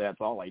room. Usually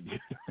that's all I do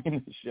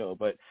in the show,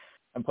 but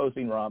I'm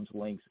posting Rob's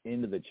links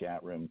into the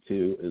chat room,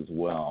 too, as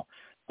well.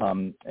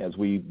 As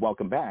we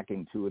welcome back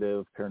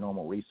intuitive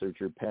paranormal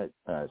researcher, pet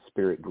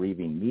spirit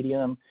grieving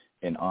medium,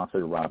 and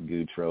author Rob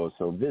Gutro.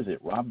 So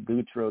visit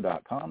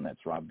robgutro.com.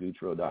 That's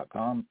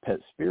robgutro.com.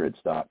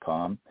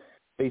 petspirits.com.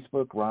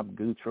 Facebook, Rob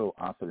Gutro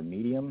Author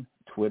Medium.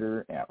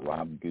 Twitter at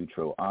Rob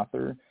Gutro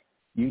Author.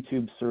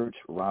 YouTube search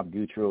Rob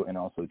Gutro, and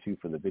also, too,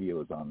 for the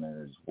videos on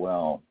there as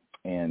well.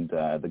 And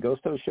the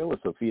Ghost Host Show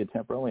with Sophia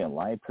Temporelli on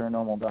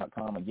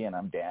liveparanormal.com. Again,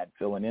 I'm Dad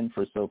filling in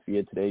for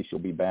Sophia today. She'll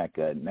be back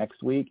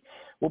next week.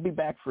 We'll be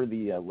back for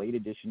the late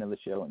edition of the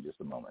show in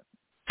just a moment.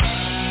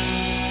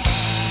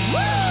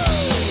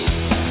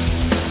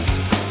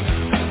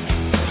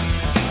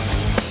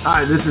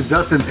 Hi, this is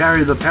Dustin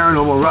Perry, the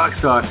Paranormal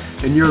Rockstar,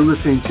 and you're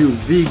listening to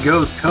The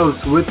Ghost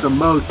Host with the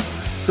most,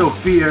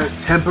 Sophia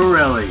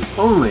Temporelli,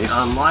 only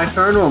on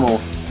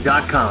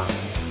liveparanormal.com.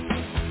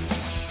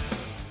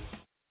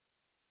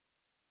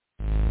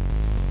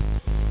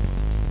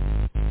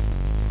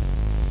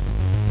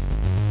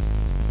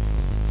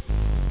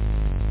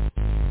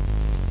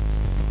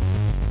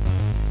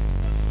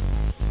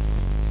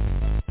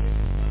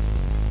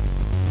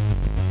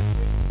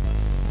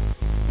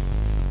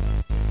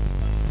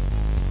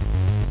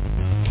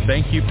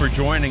 Thank you for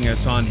joining us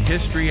on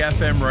History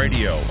FM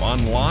Radio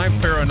on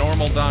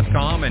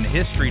liveparanormal.com and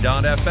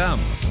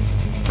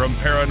history.fm. From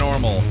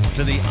paranormal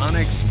to the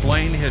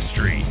unexplained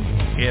history,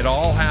 it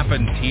all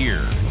happens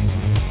here.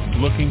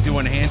 Looking to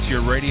enhance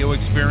your radio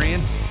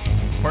experience?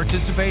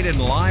 Participate in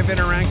live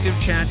interactive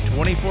chat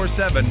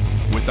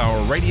 24/7 with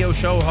our radio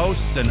show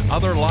hosts and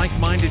other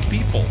like-minded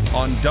people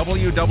on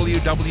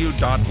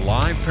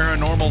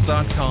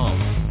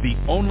www.liveparanormal.com, the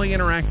only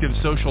interactive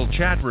social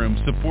chat room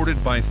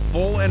supported by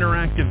full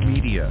interactive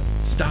media.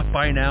 Stop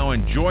by now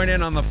and join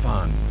in on the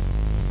fun.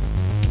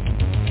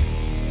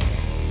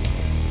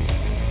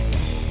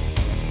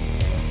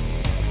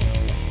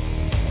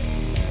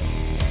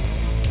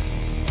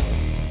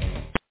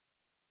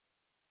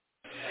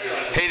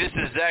 Hey, this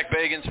is Zach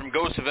Bagans from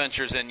Ghost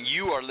Adventures, and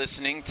you are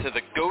listening to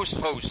the Ghost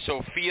Host,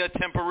 Sophia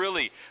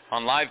Temporelli,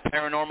 on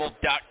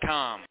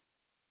liveparanormal.com.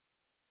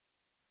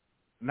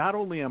 Not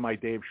only am I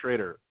Dave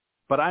Schrader,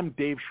 but I'm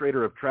Dave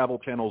Schrader of Travel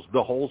Channel's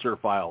The Holzer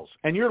Files,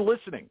 and you're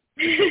listening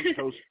to Ghost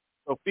Host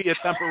Sophia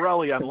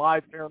Temporelli on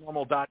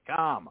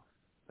liveparanormal.com.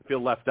 I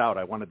feel left out.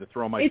 I wanted to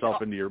throw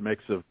myself into your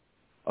mix of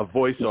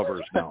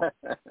voiceovers now.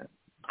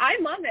 I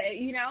love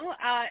it.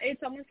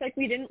 It's almost like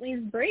we didn't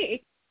leave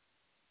break.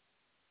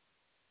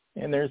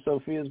 And there's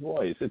Sophia's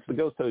voice. It's the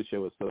Ghost Host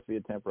Show with Sophia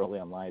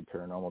Temporelli on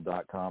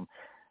liveparanormal.com.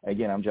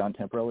 Again, I'm John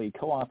Temporelli,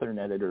 co-author and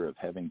editor of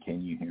Heaven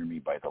Can You Hear Me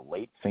by the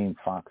late famed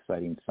Fox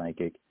sighting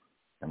psychic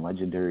and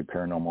legendary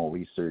paranormal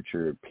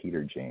researcher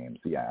Peter James.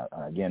 Yeah,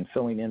 again,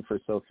 filling in for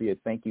Sophia.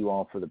 Thank you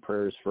all for the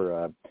prayers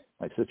for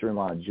my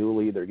sister-in-law,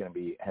 Julie. They're going to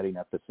be heading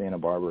up to Santa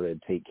Barbara to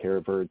take care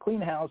of her,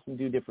 clean house and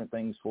do different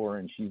things for her,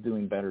 and she's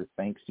doing better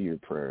thanks to your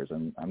prayers.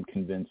 I'm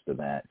convinced of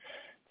that.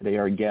 Today,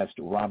 our guest,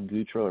 Rob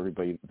Gutro.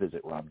 Everybody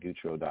visit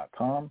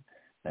robgutro.com.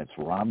 That's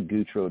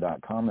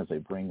robgutro.com as I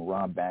bring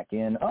Rob back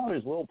in. Oh,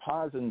 there's a little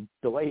pause and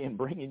delay in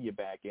bringing you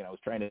back in. I was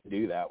trying to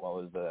do that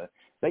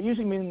that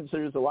usually means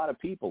there's a lot of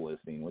people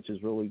listening, which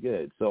is really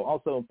good. So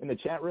also in the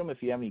chat room,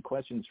 if you have any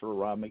questions for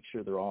Rob, make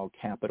sure they're all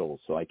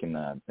capitals so I can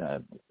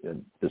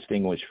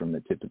distinguish from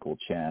the typical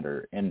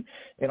chatter. And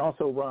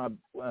also, Rob,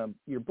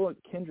 your book,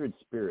 Kindred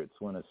Spirits,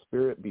 When a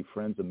Spirit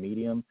Befriends a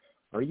Medium,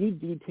 are you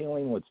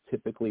detailing what's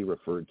typically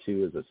referred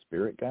to as a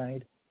spirit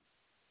guide?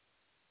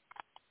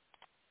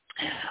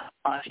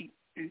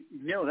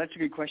 No, that's a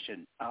good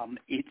question.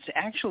 It's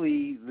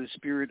actually the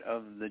spirit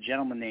of the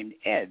gentleman named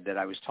Ed that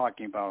I was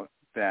talking about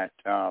that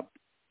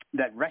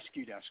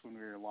rescued us when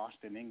we were lost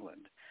in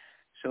England.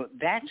 So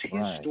that's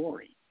his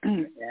story.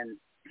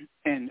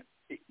 And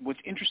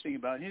what's interesting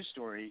about his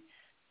story,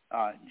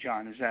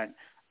 John, is that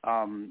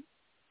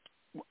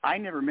I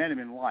never met him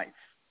in life.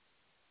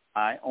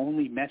 I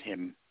only met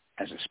him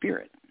as a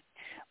spirit.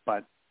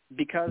 But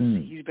because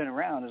he's been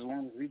around as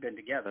long as we've been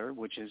together,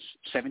 which is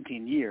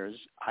 17 years,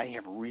 I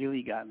have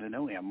really gotten to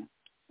know him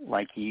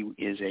like he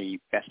is a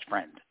best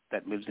friend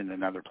that lives in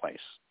another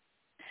place.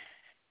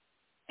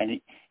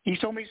 And he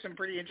told me some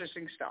pretty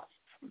interesting stuff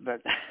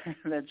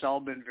that's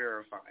all been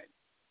verified.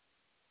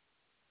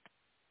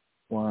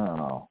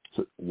 Wow.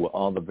 So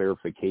all the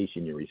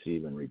verification you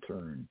receive in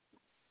return.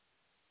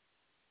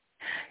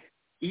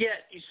 Yeah,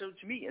 so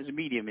to me as a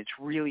medium, it's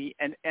really,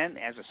 and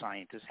as a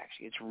scientist,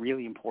 actually, it's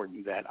really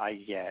important that I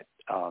get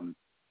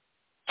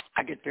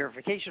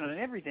verification on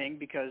everything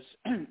because,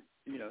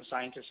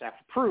 scientists have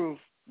to prove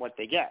what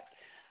they get.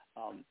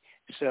 All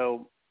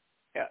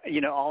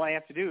I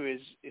have to do is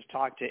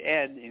talk to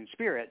Ed in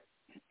spirit,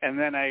 and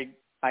then I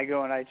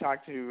go and I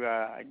talk to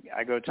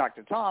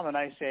Tom, and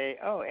I say,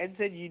 oh, Ed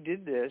said you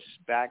did this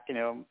back,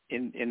 in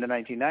the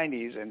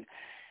 1990s,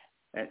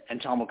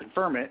 and Tom will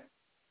confirm it,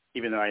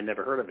 even though I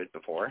never heard of it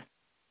before.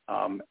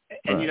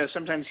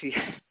 Sometimes he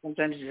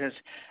says,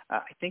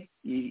 I think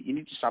you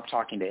need to stop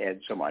talking to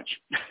Ed so much.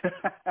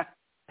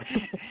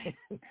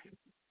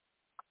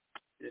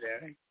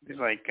 It's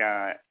like,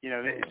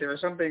 there are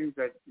some things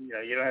that,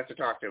 you don't have to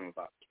talk to him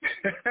about.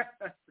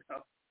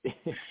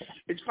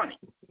 It's funny.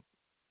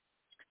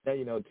 Now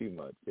you know too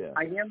much, yeah.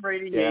 I am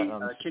writing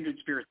a Kindred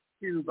Spirits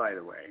 2, by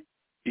the way,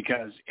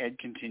 because Ed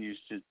continues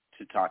to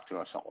talk to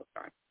us all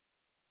the time.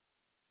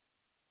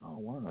 Oh,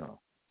 wow.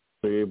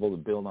 So you're able to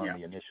build on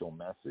the initial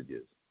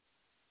messages.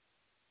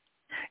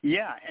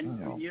 Yeah,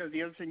 and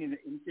the other thing in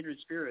Kindred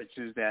Spirits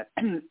is that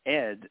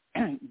Ed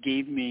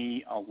gave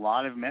me a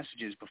lot of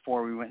messages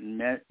before we went and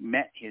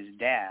met his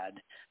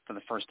dad for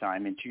the first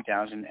time in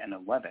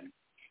 2011,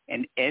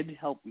 and Ed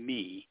helped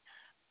me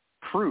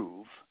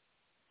prove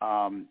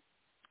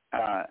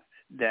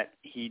that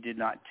he did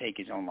not take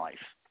his own life.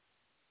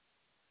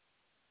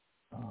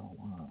 Oh,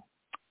 wow.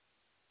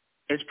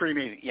 It's pretty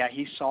amazing. Yeah,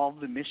 he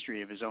solved the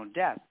mystery of his own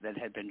death that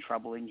had been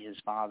troubling his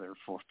father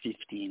for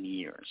 15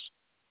 years.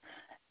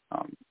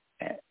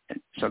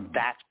 So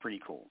that's pretty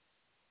cool.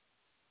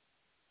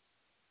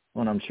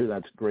 Well, and I'm sure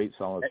that's great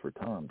solace for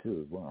Tom,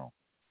 too, as well.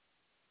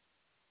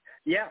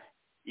 Yeah,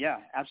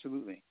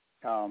 absolutely.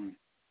 So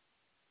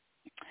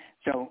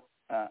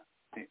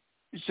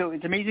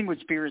it's amazing what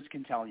spirits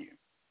can tell you.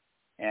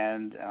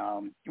 And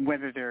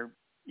whether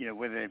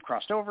they've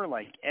crossed over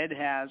like Ed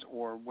has,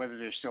 or whether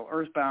they're still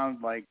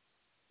earthbound like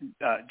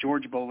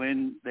George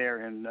Boleyn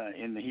there in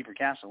the Hever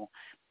Castle,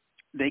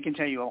 they can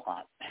tell you a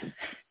lot.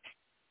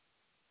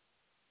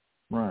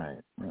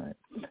 Right.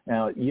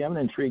 Now, you have an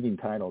intriguing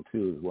title,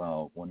 too, as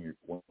well, one of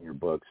your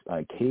books,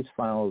 Case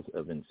Files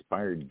of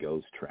Inspired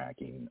Ghost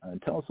Tracking.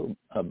 Tell us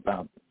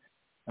about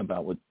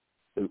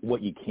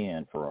what you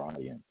can for our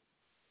audience.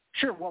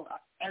 Sure. Well,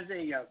 as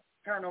a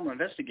paranormal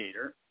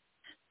investigator,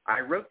 I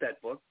wrote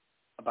that book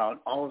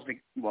about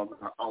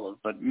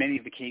many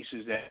of the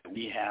cases that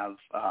we have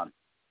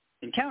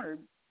encountered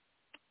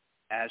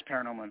as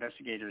paranormal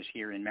investigators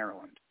here in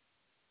Maryland.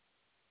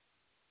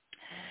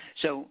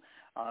 So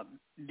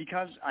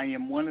because I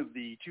am one of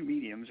the two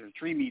mediums or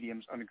three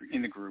mediums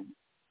in the group,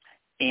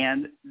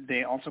 and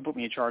they also put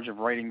me in charge of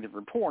writing the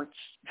reports,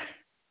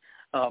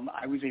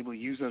 I was able to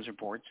use those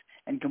reports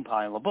and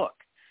compile a book.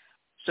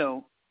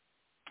 So,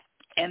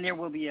 and there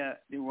will be a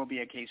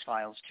Case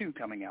Files 2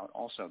 coming out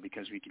also,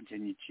 because we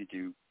continue to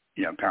do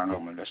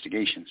paranormal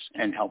investigations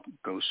and help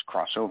ghosts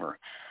cross over.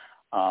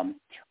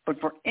 But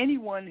for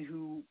anyone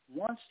who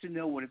wants to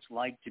know what it's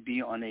like to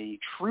be on a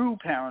true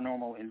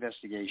paranormal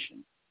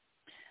investigation,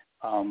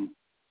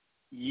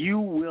 you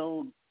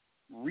will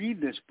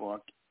read this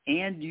book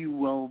and you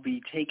will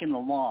be taken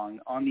along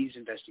on these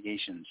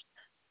investigations,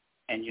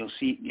 and you'll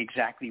see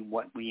exactly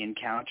what we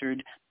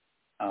encountered,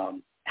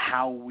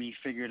 how we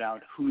figured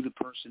out who the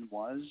person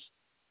was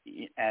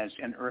as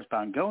an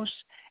earthbound ghost,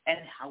 and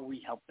how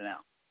we helped them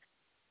out.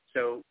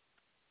 So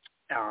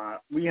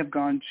we have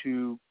gone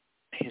to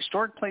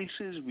historic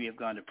places, we have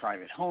gone to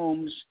private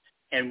homes,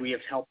 and we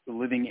have helped the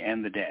living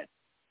and the dead.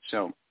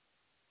 So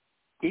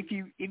if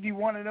you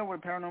want to know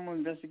what paranormal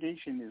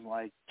investigation is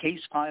like,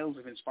 Case Files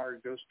of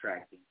Inspired Ghost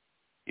Tracking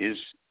is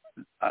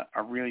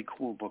a really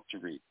cool book to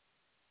read.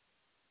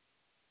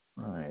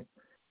 All right.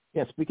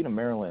 Yeah, speaking of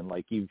Maryland,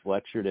 like you've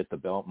lectured at the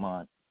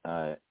Belmont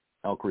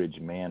Elk Ridge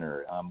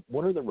Manor.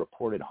 What are the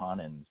reported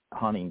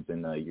hauntings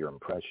and your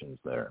impressions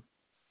there?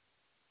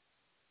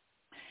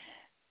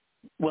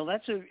 Well,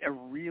 that's a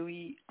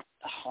really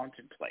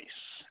haunted place.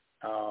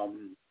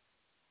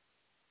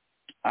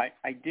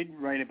 I did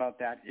write about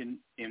that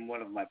in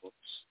one of my books,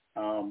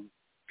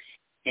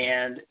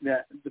 and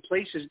the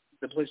place is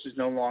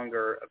no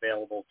longer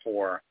available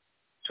for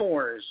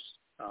tours.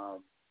 I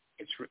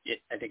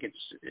think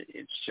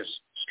it's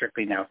just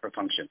strictly now for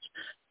functions.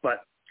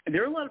 But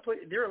there are a lot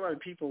of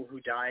people who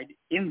died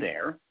in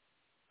there,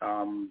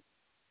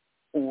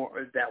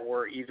 or that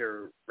were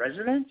either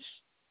residents,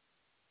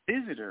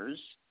 visitors,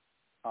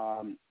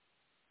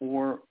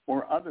 or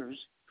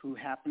others who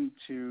happened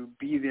to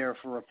be there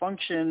for a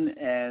function,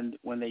 and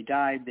when they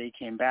died, they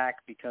came back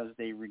because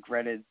they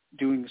regretted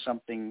doing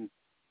something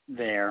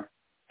there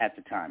at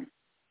the time.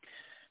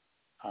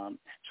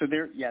 So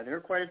there are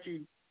quite a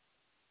few.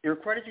 There are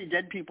quite a few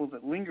dead people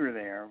that linger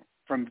there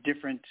from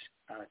different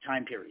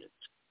time periods.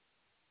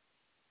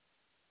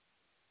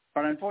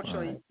 But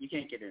unfortunately, you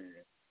can't get into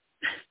it.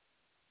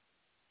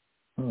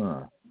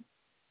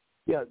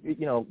 Yeah,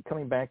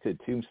 coming back to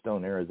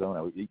Tombstone,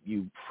 Arizona,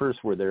 you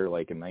first were there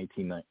like in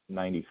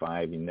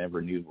 1995. You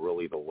never knew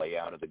really the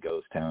layout of the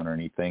ghost town or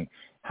anything.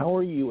 How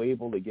were you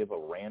able to give a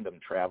random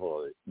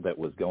traveler that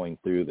was going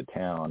through the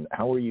town,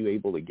 how were you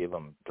able to give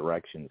them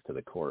directions to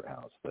the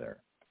courthouse there?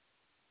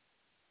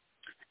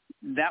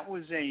 That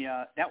was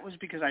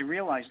because I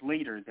realized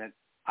later that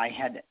I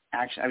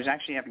was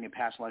actually having a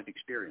past life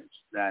experience,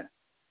 that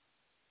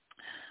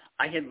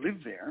I had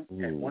lived there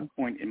at one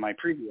point in one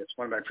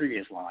of my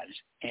previous lives,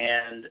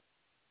 and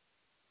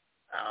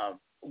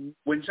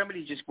when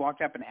somebody just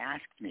walked up and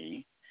asked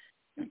me,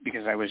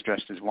 because I was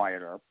dressed as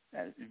Wyatt Earp,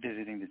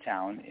 visiting the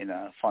town in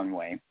a fun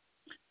way,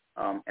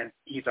 and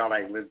he thought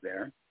I lived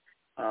there,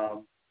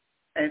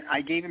 and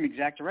I gave him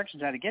exact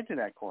directions how to get to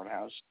that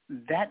courthouse,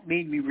 that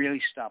made me really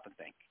stop and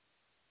think.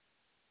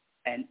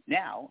 And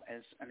now,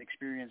 as an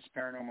experienced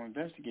paranormal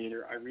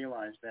investigator, I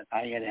realized that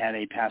I had had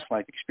a past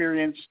life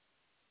experience,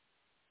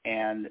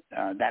 and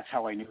that's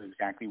how I knew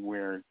exactly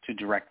where to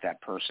direct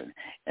that person.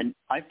 And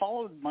I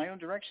followed my own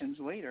directions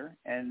later,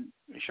 and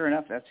sure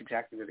enough, that's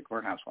exactly where the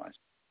courthouse was.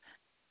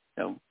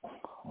 So,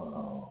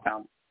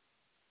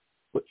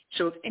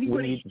 so if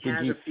anybody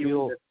has a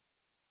feeling that...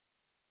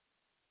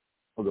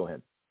 Oh, go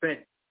ahead. Go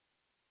ahead.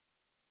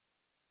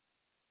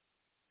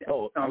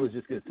 Oh, I was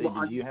just going to say,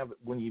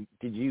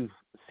 did you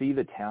see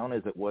the town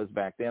as it was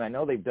back then? I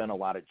know they've done a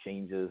lot of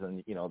changes,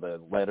 and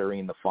the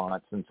lettering, the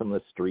fonts, and some of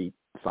the street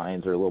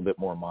signs are a little bit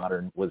more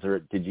modern.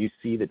 Did you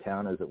see the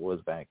town as it was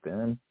back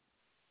then?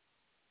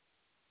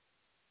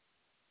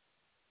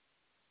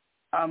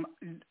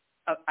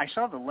 I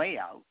saw the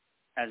layout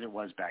as it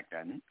was back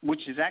then,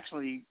 which is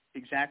actually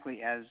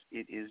exactly as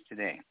it is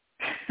today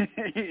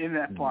in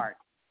that part.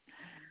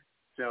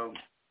 So,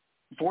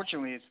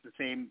 fortunately, it's the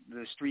same.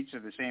 The streets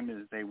are the same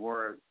as they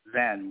were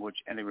then,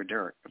 and they were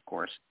dirt, of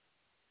course.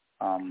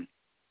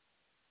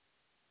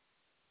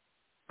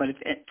 But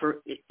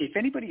if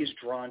anybody is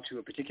drawn to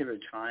a particular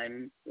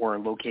time or a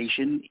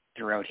location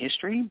throughout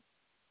history,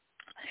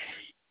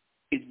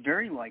 it's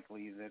very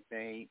likely that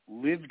they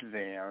lived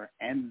there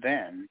and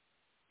then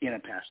in a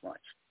past life.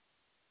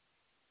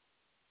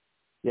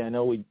 Yeah, I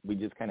know we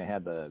just kind of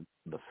had the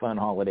fun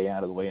holiday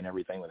out of the way and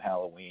everything with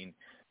Halloween.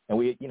 And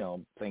we,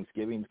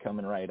 Thanksgiving's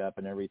coming right up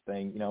and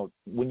everything.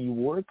 When you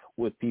work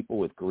with people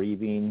with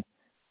grieving,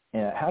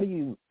 how do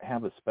you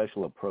have a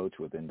special approach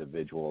with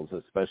individuals,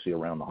 especially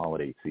around the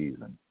holiday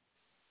season?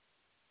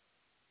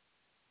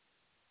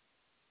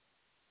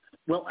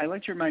 Well, I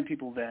like to remind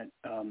people that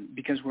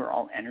because we're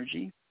all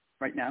energy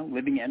right now,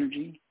 living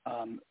energy,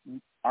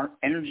 our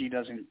energy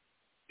doesn't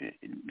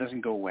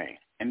go away.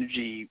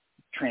 Energy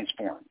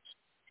transforms.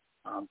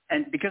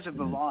 And because of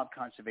the law of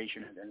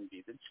conservation of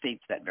energy, that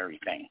states that very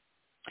thing.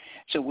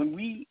 So when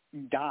we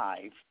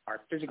die,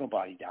 our physical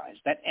body dies,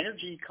 that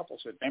energy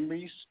couples with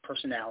memories,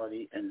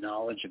 personality, and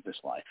knowledge of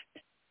this life.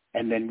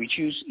 And then we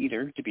choose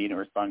either to be an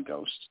earthbound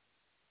ghost,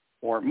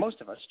 or most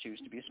of us choose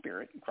to be a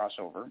spirit and cross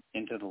over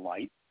into the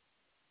light.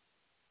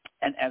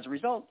 And as a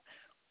result,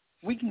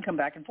 we can come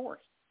back and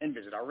forth and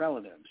visit our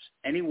relatives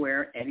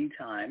anywhere,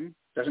 anytime.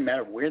 Doesn't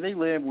matter where they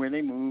live, where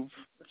they move,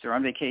 if they're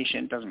on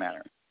vacation, doesn't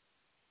matter.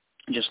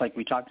 Just like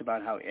we talked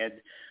about how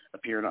Ed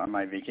appeared on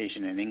my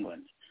vacation in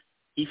England.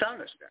 He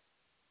found us there.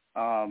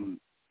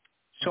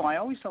 So I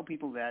always tell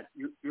people that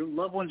your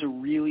loved ones are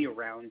really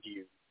around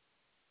you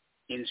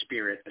in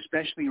spirit,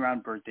 especially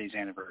around birthdays,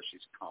 anniversaries,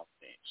 and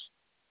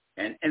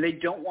holidays. And they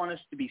don't want us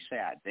to be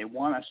sad. They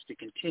want us to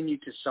continue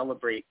to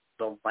celebrate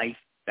the life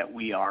that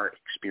we are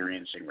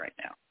experiencing right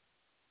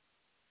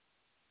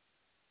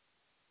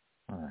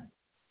now. All right.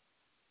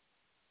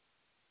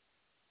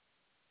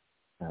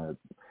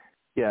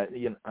 Yeah,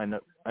 I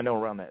know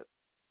around that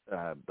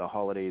the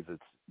holidays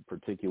it's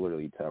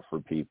particularly tough for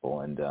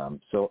people, and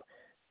so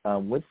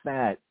with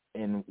that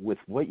and with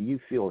what you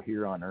feel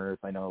here on Earth,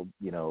 I know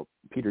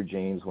Peter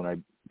James, when I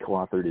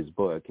co-authored his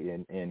book,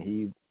 and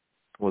he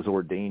was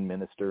ordained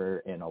minister,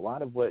 and a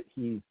lot of what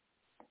he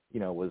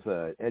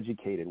was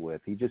educated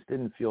with, he just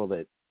didn't feel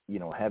that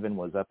heaven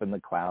was up in the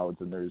clouds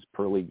and there's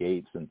pearly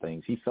gates and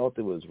things. He felt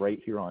it was right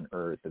here on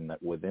Earth, and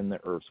that within the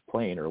Earth's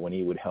plane, or when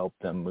he would help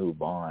them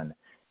move on,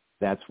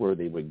 that's where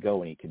they would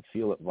go, and he could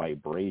feel it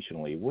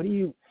vibrationally. What do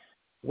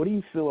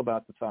you feel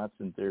about the thoughts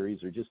and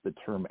theories, or just the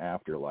term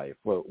afterlife?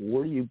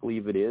 Where do you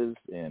believe it is,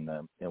 and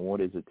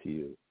what is it to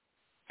you?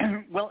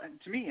 Well,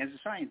 to me, as a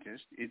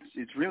scientist,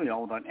 it's really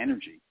all about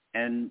energy,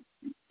 and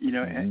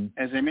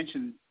as I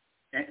mentioned,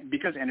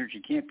 because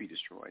energy can't be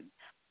destroyed,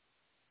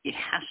 it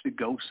has to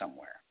go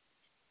somewhere.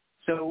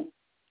 So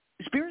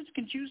spirits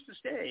can choose to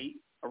stay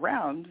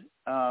around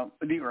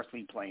the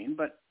earthly plane,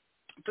 but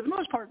for the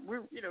most part,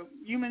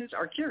 humans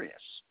are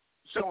curious.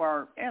 So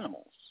are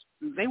animals.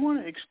 They want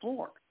to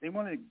explore. They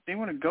want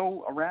to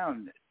go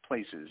around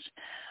places.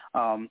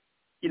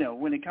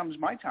 When it comes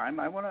my time,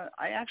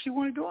 I actually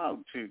want to go out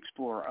to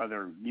explore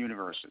other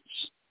universes.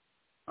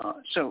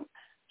 So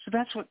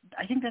that's what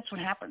I think. That's what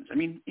happens. I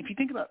mean, if you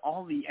think about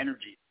all the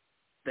energy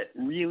that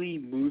really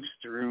moves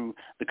through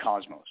the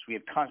cosmos, we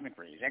have cosmic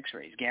rays,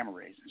 X-rays, gamma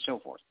rays, and so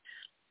forth.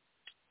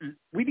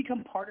 We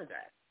become part of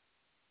that.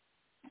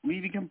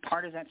 We become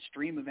part of that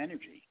stream of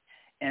energy,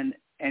 and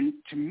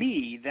to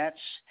me, that's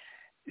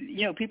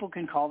people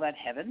can call that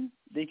heaven,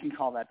 they can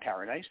call that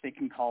paradise, they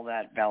can call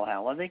that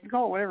Valhalla, they can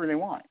call it whatever they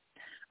want.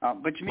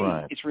 But to me,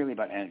 It's really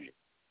about energy,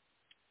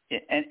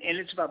 and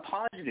it's about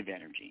positive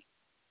energy.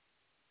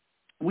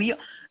 We,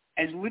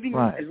 as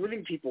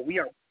living people, we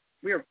are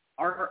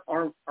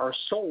our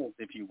souls,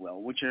 if you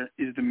will, which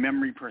is the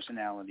memory,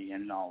 personality,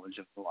 and knowledge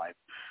of the life.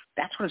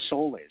 That's what a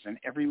soul is, and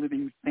every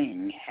living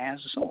thing has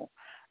a soul,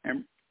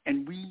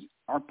 and we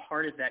are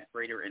part of that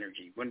greater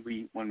energy when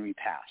we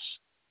pass.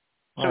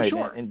 So right,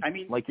 sure, and I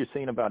mean, like you're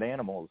saying about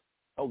animals.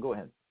 Oh, go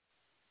ahead.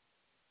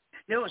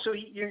 No, so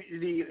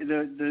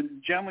the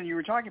gentleman you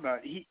were talking about,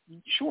 he's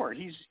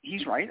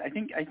right. I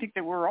think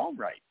that we're all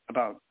right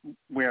about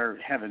where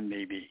heaven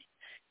may be.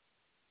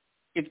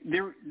 If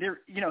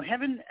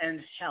heaven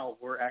and hell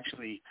were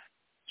actually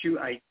two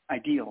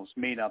ideals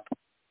made up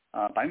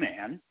by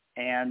man,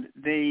 and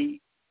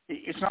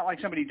it's not like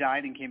somebody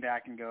died and came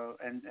back and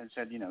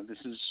said,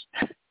 this is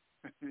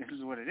this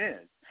is what it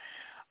is.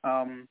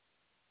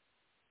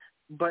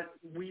 But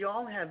we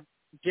all have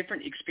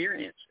different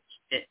experiences.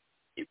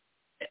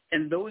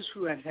 And those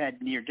who have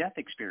had near-death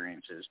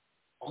experiences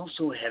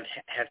also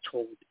have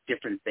told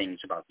different things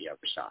about the other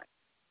side.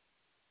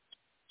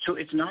 So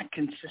it's not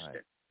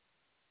consistent.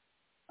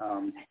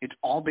 Right. It's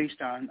all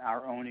based on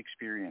our own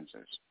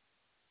experiences.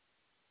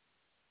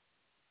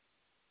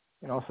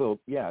 And also,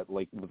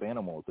 like with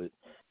animals,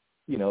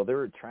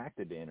 they're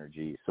attracted to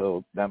energy.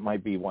 So that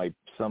might be why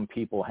some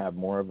people have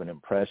more of an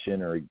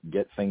impression or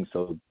get things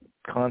so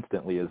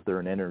constantly as they're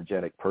an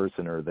energetic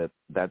person, or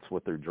that's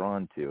what they're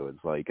drawn to.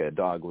 It's like a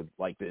dog would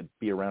like to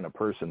be around a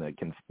person that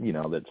can,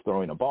 that's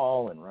throwing a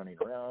ball and running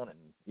around and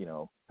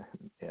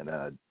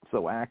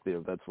so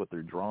active. That's what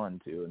they're drawn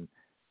to,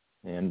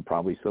 and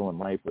probably so in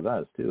life with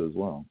us too as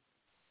well.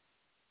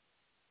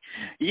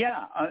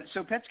 Yeah,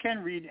 so pets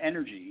can read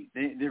energy.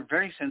 They're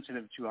very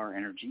sensitive to our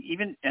energy,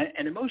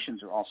 and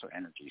emotions are also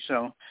energy.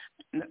 So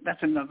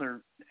that's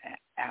another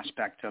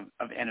aspect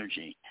of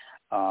energy.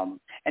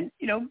 And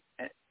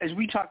as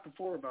we talked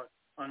before about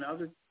on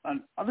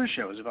other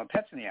shows about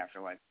pets in the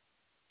afterlife,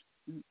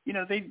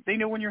 they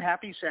know when you're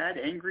happy, sad,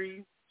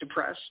 angry,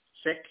 depressed,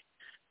 sick,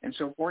 and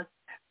so forth.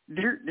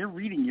 They're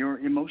reading your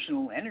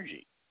emotional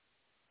energy.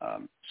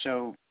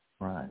 So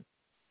right.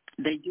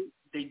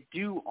 They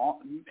do all,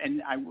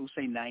 and I will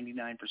say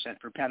 99%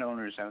 for pet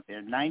owners out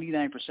there,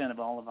 99% of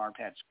all of our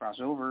pets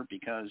cross over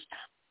because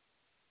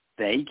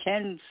they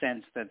can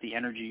sense that the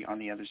energy on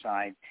the other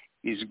side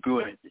is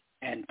good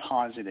and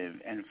positive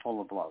and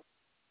full of love,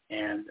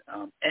 and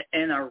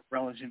our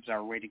relatives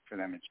are waiting for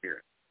them in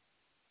spirit.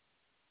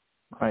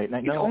 Right, and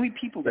I know only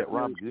people that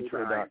Rob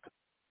Gutro.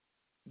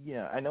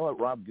 Yeah, I know at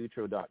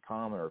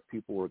robgutro.com, or if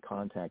people were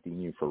contacting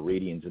you for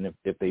readings, and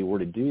if they were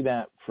to do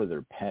that for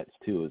their pets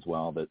too as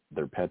well, that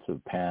their pets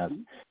have passed,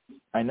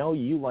 I know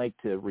you like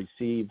to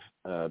receive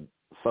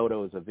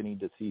photos of any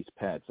deceased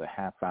pets a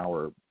half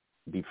hour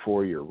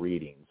before your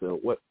reading. So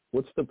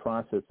what's the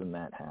process in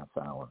that half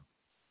hour?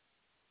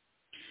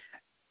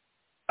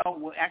 Oh,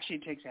 well, actually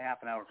it takes a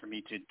half an hour for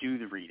me to do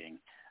the reading.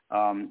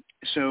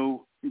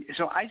 So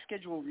I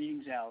schedule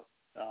readings out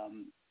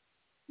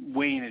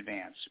way in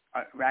advance.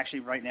 Actually,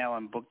 right now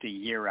I'm booked a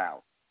year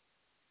out.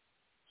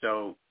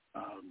 So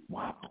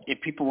wow. If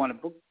people want to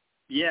book,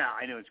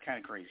 I know, it's kind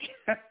of crazy.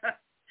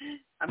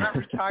 I'm not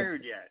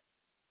retired yet.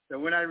 So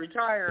when I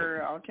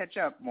retire, I'll catch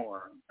up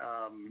more.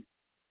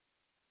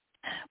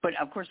 But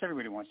of course,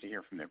 everybody wants to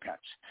hear from their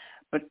pets.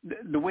 But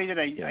the way that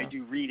I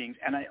do readings,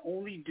 and I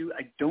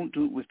don't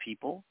do it with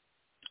people.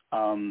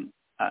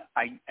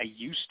 I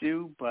used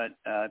to, but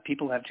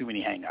people have too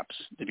many hang-ups,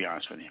 to be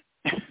honest with you.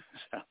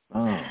 So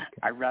okay.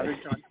 I'd rather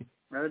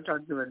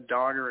talk to a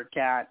dog or a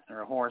cat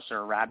or a horse or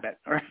a rabbit.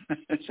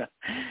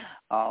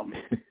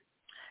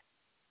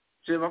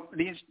 So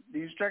the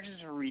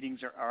instructions for readings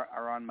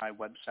are on my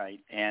website,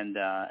 and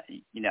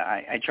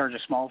I charge a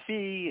small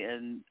fee,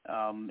 and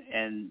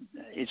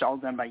it's all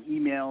done by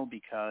email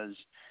because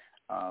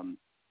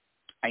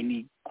I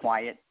need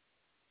quiet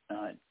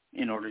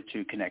in order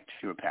to connect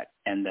to a pet,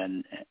 and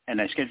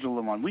I schedule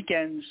them on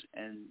weekends,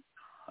 and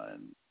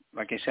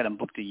like I said, I'm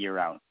booked a year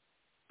out.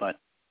 But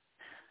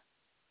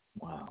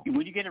wow,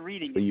 when you get a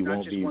reading, so it's you not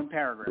won't just be one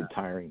paragraph.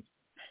 Retiring.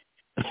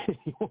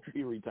 You won't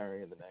be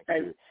retiring in the next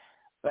year.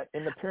 But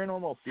in the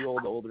paranormal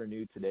field, old or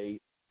new today,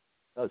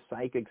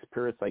 psychics,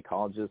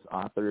 parapsychologists,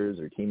 authors,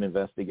 or team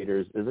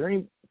investigators, is there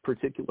any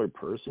particular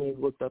person you've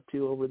looked up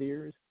to over the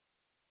years?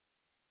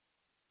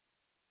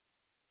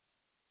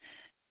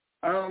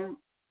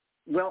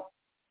 Well,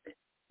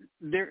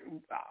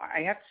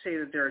 I have to say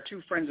that there are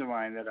two friends of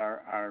mine that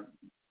are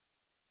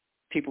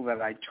people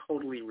that I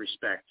totally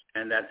respect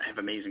and that have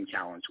amazing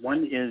talents.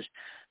 One is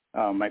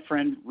my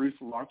friend Ruth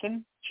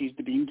Larkin. She's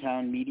the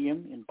Beantown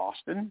medium in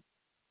Boston.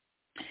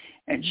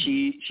 And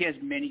she has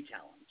many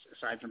talents.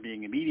 Aside from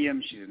being a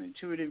medium, she's an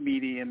intuitive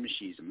medium.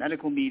 She's a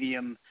medical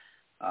medium.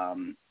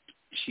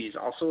 She's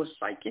also a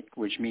psychic,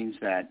 which means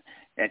that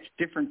that's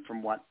different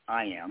from what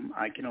I am.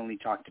 I can only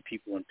talk to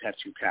people and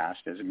pets who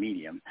passed as a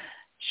medium.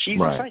 She's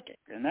a psychic,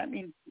 and that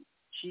means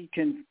she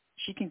can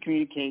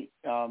communicate.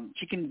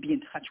 She can be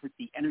in touch with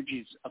the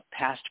energies of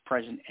past,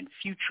 present, and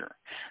future.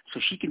 So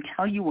she can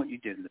tell you what you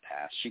did in the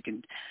past. She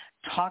can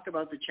talk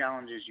about the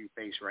challenges you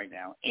face right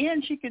now,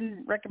 and she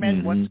can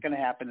recommend what's going to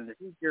happen in the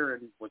future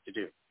and what to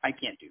do. I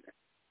can't do that.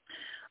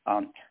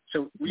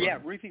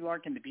 Ruthie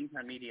Larkin, the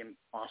Beantown medium,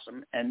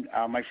 awesome. And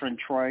my friend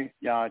Troy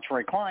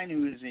Klein,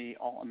 who is a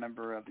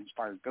member of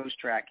Inspired Ghost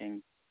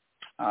Tracking.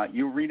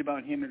 You'll read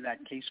about him in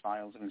that Case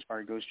Files of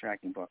Inspired Ghost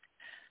Tracking book.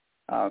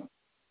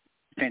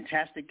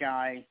 Fantastic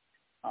guy.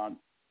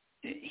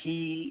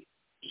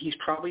 He's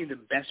probably the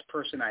best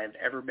person I have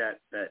ever met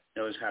that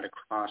knows how to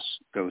cross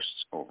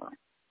ghosts over.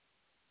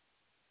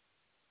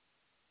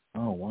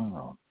 Oh,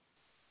 wow.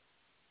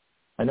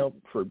 I know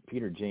for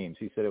Peter James,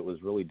 he said it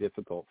was really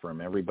difficult for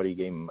him. Everybody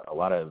gave him a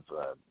lot of,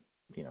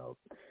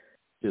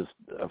 just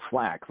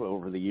flack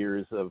over the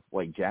years of,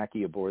 like,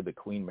 Jackie aboard the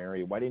Queen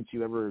Mary. Why didn't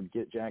you ever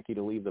get Jackie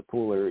to leave the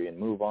pool area and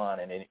move on?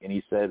 And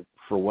he said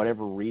for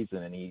whatever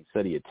reason, and he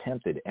said he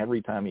attempted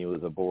every time he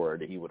was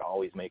aboard, he would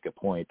always make a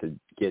point to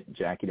get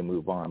Jackie to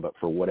move on, but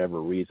for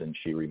whatever reason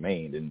she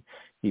remained. And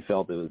he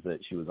felt it was that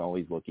she was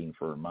always looking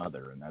for her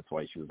mother, and that's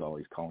why she was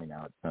always calling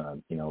out,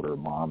 to her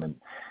mom.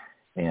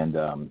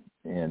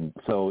 And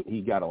so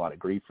he got a lot of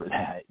grief for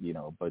that,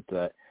 but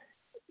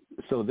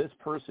so this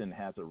person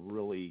has a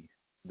really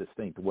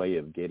distinct way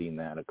of getting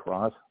that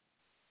across.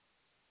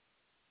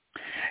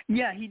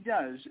 Yeah, he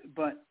does.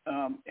 But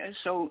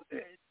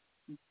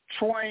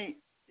Troy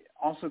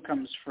also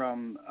comes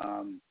from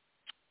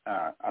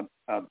a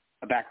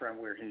background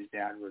where his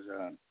dad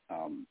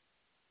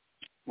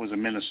was a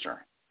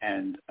minister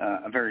and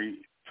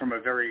from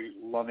a very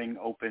loving,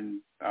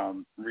 open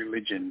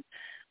religion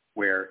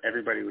where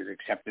everybody was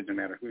accepted no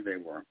matter who they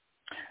were.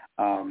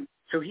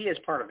 So he is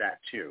part of that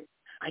too.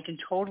 I can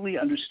totally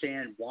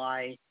understand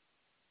why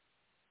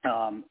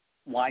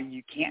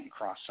you can't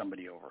cross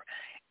somebody over.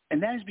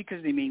 And that is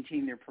because they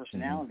maintain their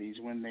personalities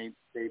when they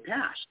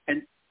pass.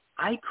 And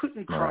I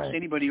couldn't cross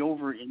anybody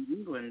over in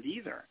England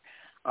either.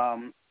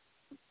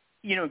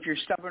 If you're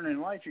stubborn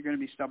in life, you're going to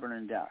be stubborn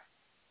in death.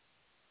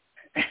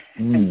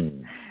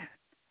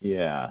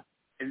 Yeah.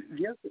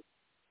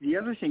 The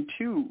other thing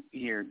too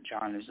here,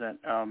 John, is that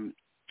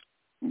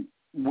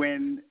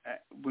when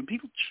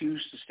people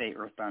choose to stay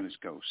earthbound as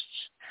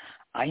ghosts,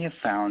 I have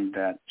found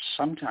that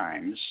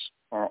sometimes,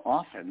 or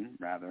often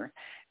rather,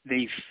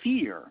 they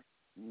fear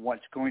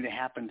what's going to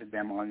happen to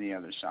them on the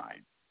other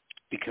side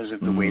because of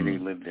the way they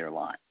live their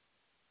life.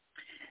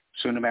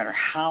 So no matter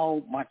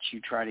how much you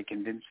try to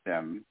convince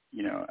them,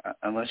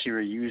 unless you're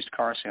a used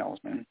car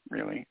salesman,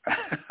 really,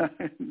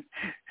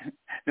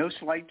 no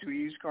slight to a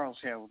used car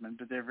salesman,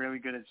 but they're really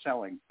good at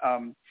selling.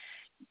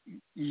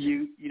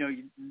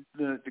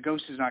 The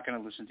ghost is not going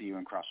to listen to you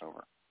and cross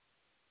over.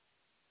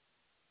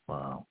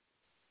 Wow.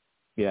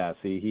 Yeah,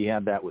 see, he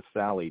had that with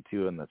Sally,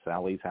 too, in the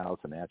Sally's house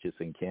in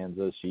Atchison,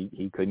 Kansas.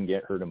 He couldn't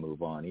get her to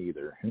move on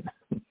either.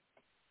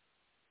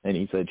 And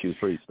he said she was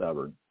pretty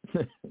stubborn.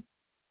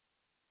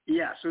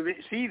 Yeah, so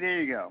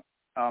there you go.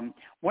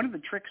 One of the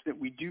tricks that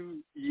we do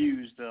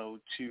use, though,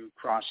 to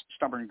cross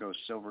stubborn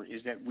ghosts over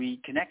is that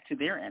we connect to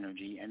their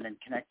energy and then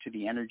connect to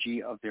the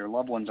energy of their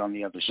loved ones on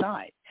the other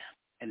side.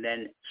 And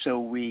then so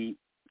we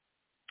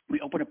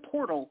open a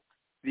portal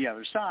to the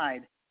other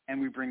side, and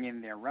we bring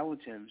in their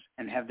relatives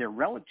and have their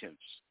relatives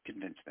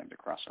convince them to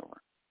cross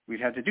over. We've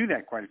had to do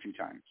that quite a few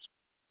times.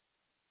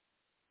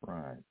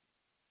 Right.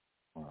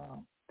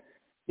 Wow.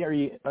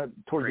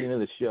 towards the end of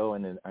the show,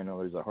 and then I know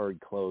there's a hard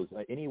close,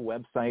 any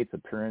websites,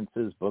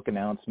 appearances, book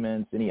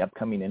announcements, any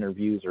upcoming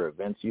interviews or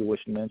events you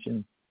wish to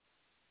mention?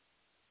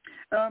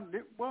 There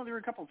are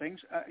a couple of things,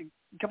 a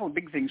couple of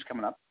big things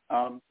coming up.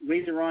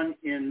 Later on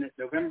in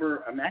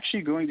November, I'm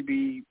actually going to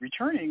be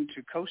returning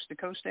to Coast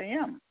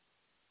AM.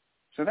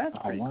 So that's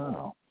pretty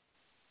cool.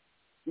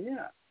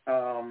 Yeah.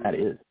 That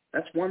is.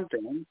 That's one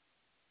thing.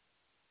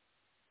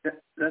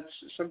 That's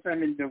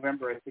sometime in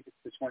November. I think it's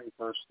the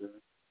 21st or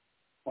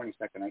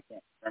 22nd. I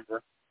can't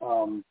remember.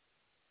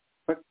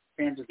 But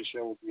fans of the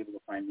show will be able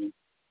to find me.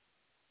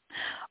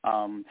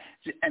 And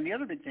the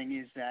other big thing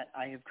is that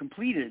I have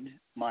completed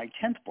my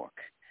 10th book,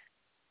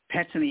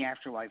 Pets in the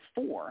Afterlife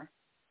 4,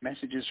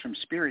 Messages from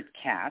Spirit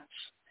Cats.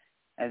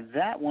 And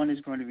that one is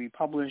going to be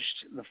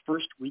published the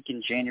first week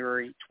in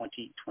January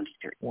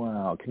 2023.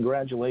 Wow,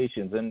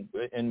 congratulations.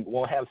 And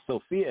we'll have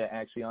Sophia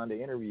actually on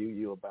to interview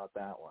you about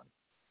that one.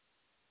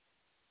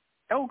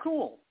 Oh,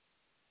 cool.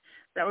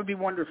 That would be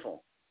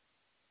wonderful.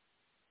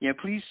 Yeah,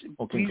 please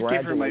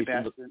give her my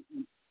best.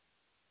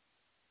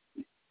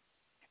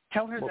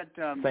 Tell her that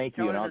thank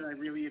you. That I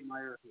really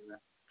admire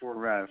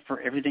her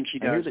for everything she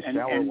does. The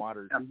shower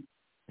water.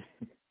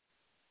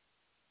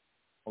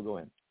 Go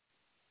ahead.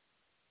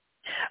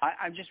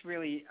 I'm just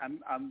really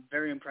I'm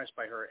very impressed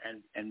by her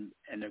and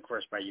of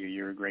course by you.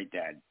 You're a great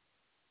dad.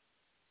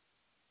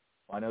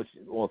 I know.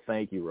 Well,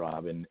 thank you,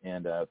 Rob, and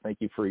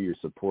thank you for your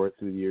support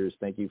through the years.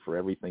 Thank you for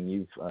everything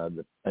you've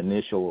the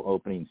initial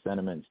opening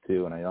sentiments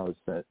too. And I know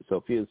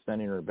Sophia's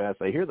sending her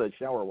best. I hear the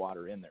shower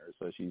water in there,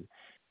 so she's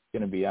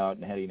going to be out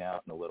and heading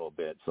out in a little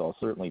bit. So I'll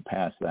certainly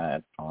pass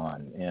that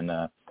on. And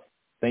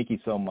thank you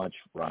so much,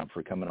 Rob,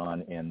 for coming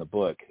on. And the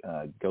book,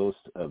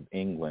 Ghost of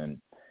England,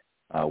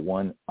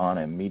 One on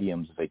a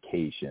Medium's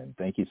Vacation.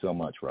 Thank you so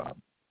much, Rob.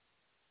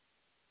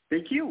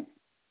 Thank you.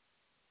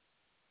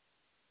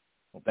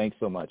 Well, thanks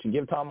so much. And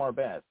give Tom our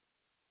best.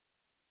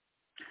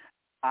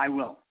 I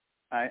will.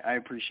 I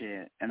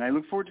appreciate it. And I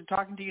look forward to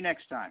talking to you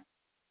next time.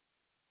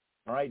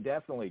 All right,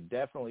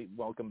 definitely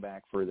welcome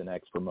back for the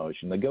next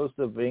promotion. The Ghost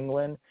of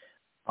England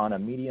on a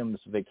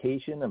Medium's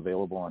Vacation,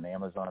 available on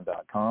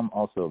Amazon.com.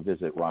 Also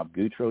visit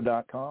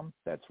RobGutro.com.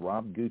 That's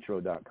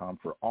RobGutro.com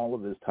for all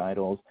of his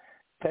titles.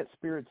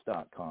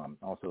 PetSpirits.com.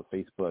 Also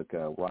Facebook,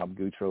 Rob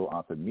Gutro,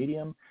 Author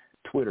Medium.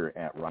 Twitter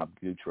at Rob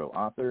Gutro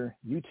Author.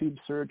 YouTube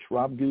search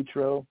Rob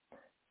Gutro.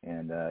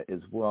 And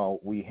as well,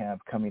 we have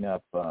coming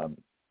up,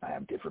 I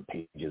have different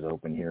pages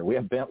open here. We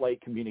have Bent Light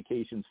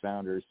Communications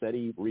founder,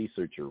 SETI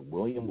researcher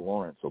William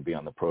Lawrence will be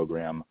on the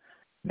program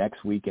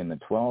next week in the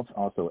 12th.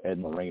 Also, Ed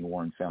and Lorraine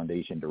Warren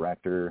Foundation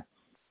director,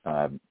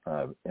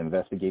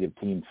 investigative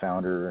team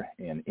founder,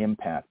 and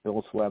Empath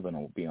Bill Slevin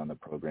will be on the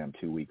program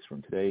 2 weeks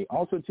from today.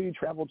 Also,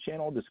 Travel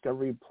Channel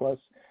Discovery Plus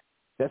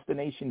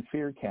Destination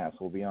Fearcast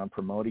will be on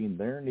promoting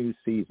their new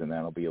season.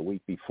 That'll be a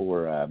week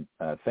before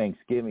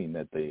Thanksgiving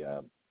that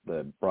the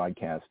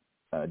broadcast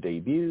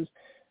debuts.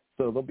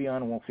 So they'll be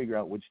on, and we'll figure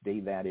out which day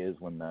that is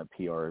when the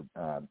PR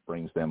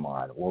brings them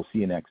on. We'll see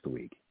you next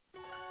week.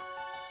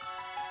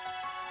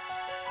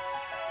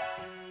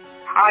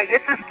 Hi,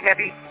 this is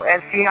Debbie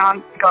as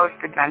Beyond Ghost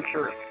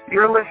Adventures.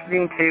 You're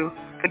listening to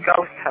The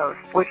Ghost Host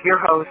with your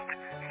host,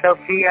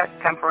 Sophia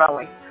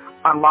Temporelli,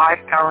 on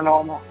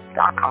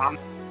LiveParanormal.com.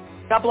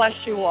 God bless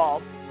you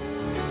all.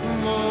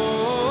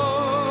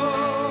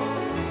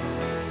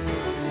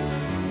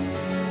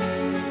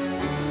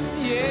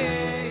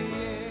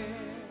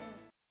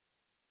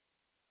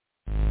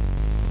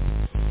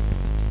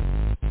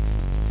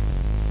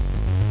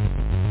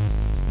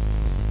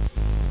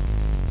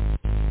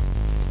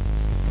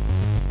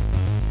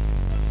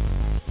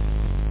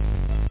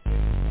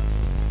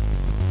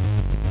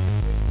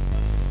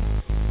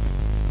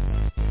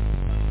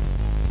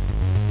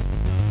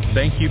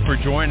 Thank you for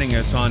joining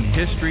us on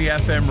History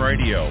FM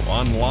Radio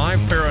on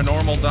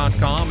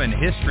LiveParanormal.com and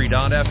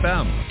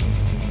History.fm.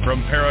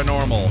 From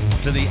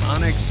paranormal to the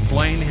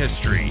unexplained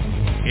history,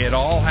 it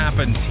all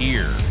happens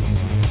here.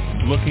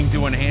 Looking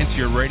to enhance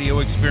your radio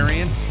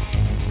experience?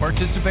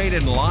 Participate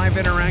in live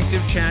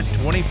interactive chat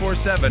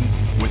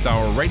 24/7 with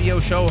our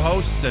radio show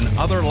hosts and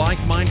other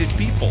like-minded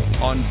people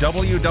on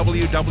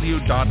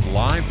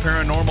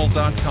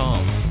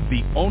www.liveparanormal.com,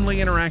 the only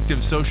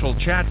interactive social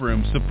chat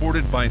room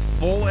supported by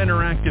full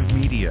interactive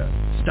media.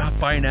 Stop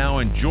by now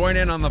and join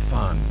in on the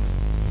fun.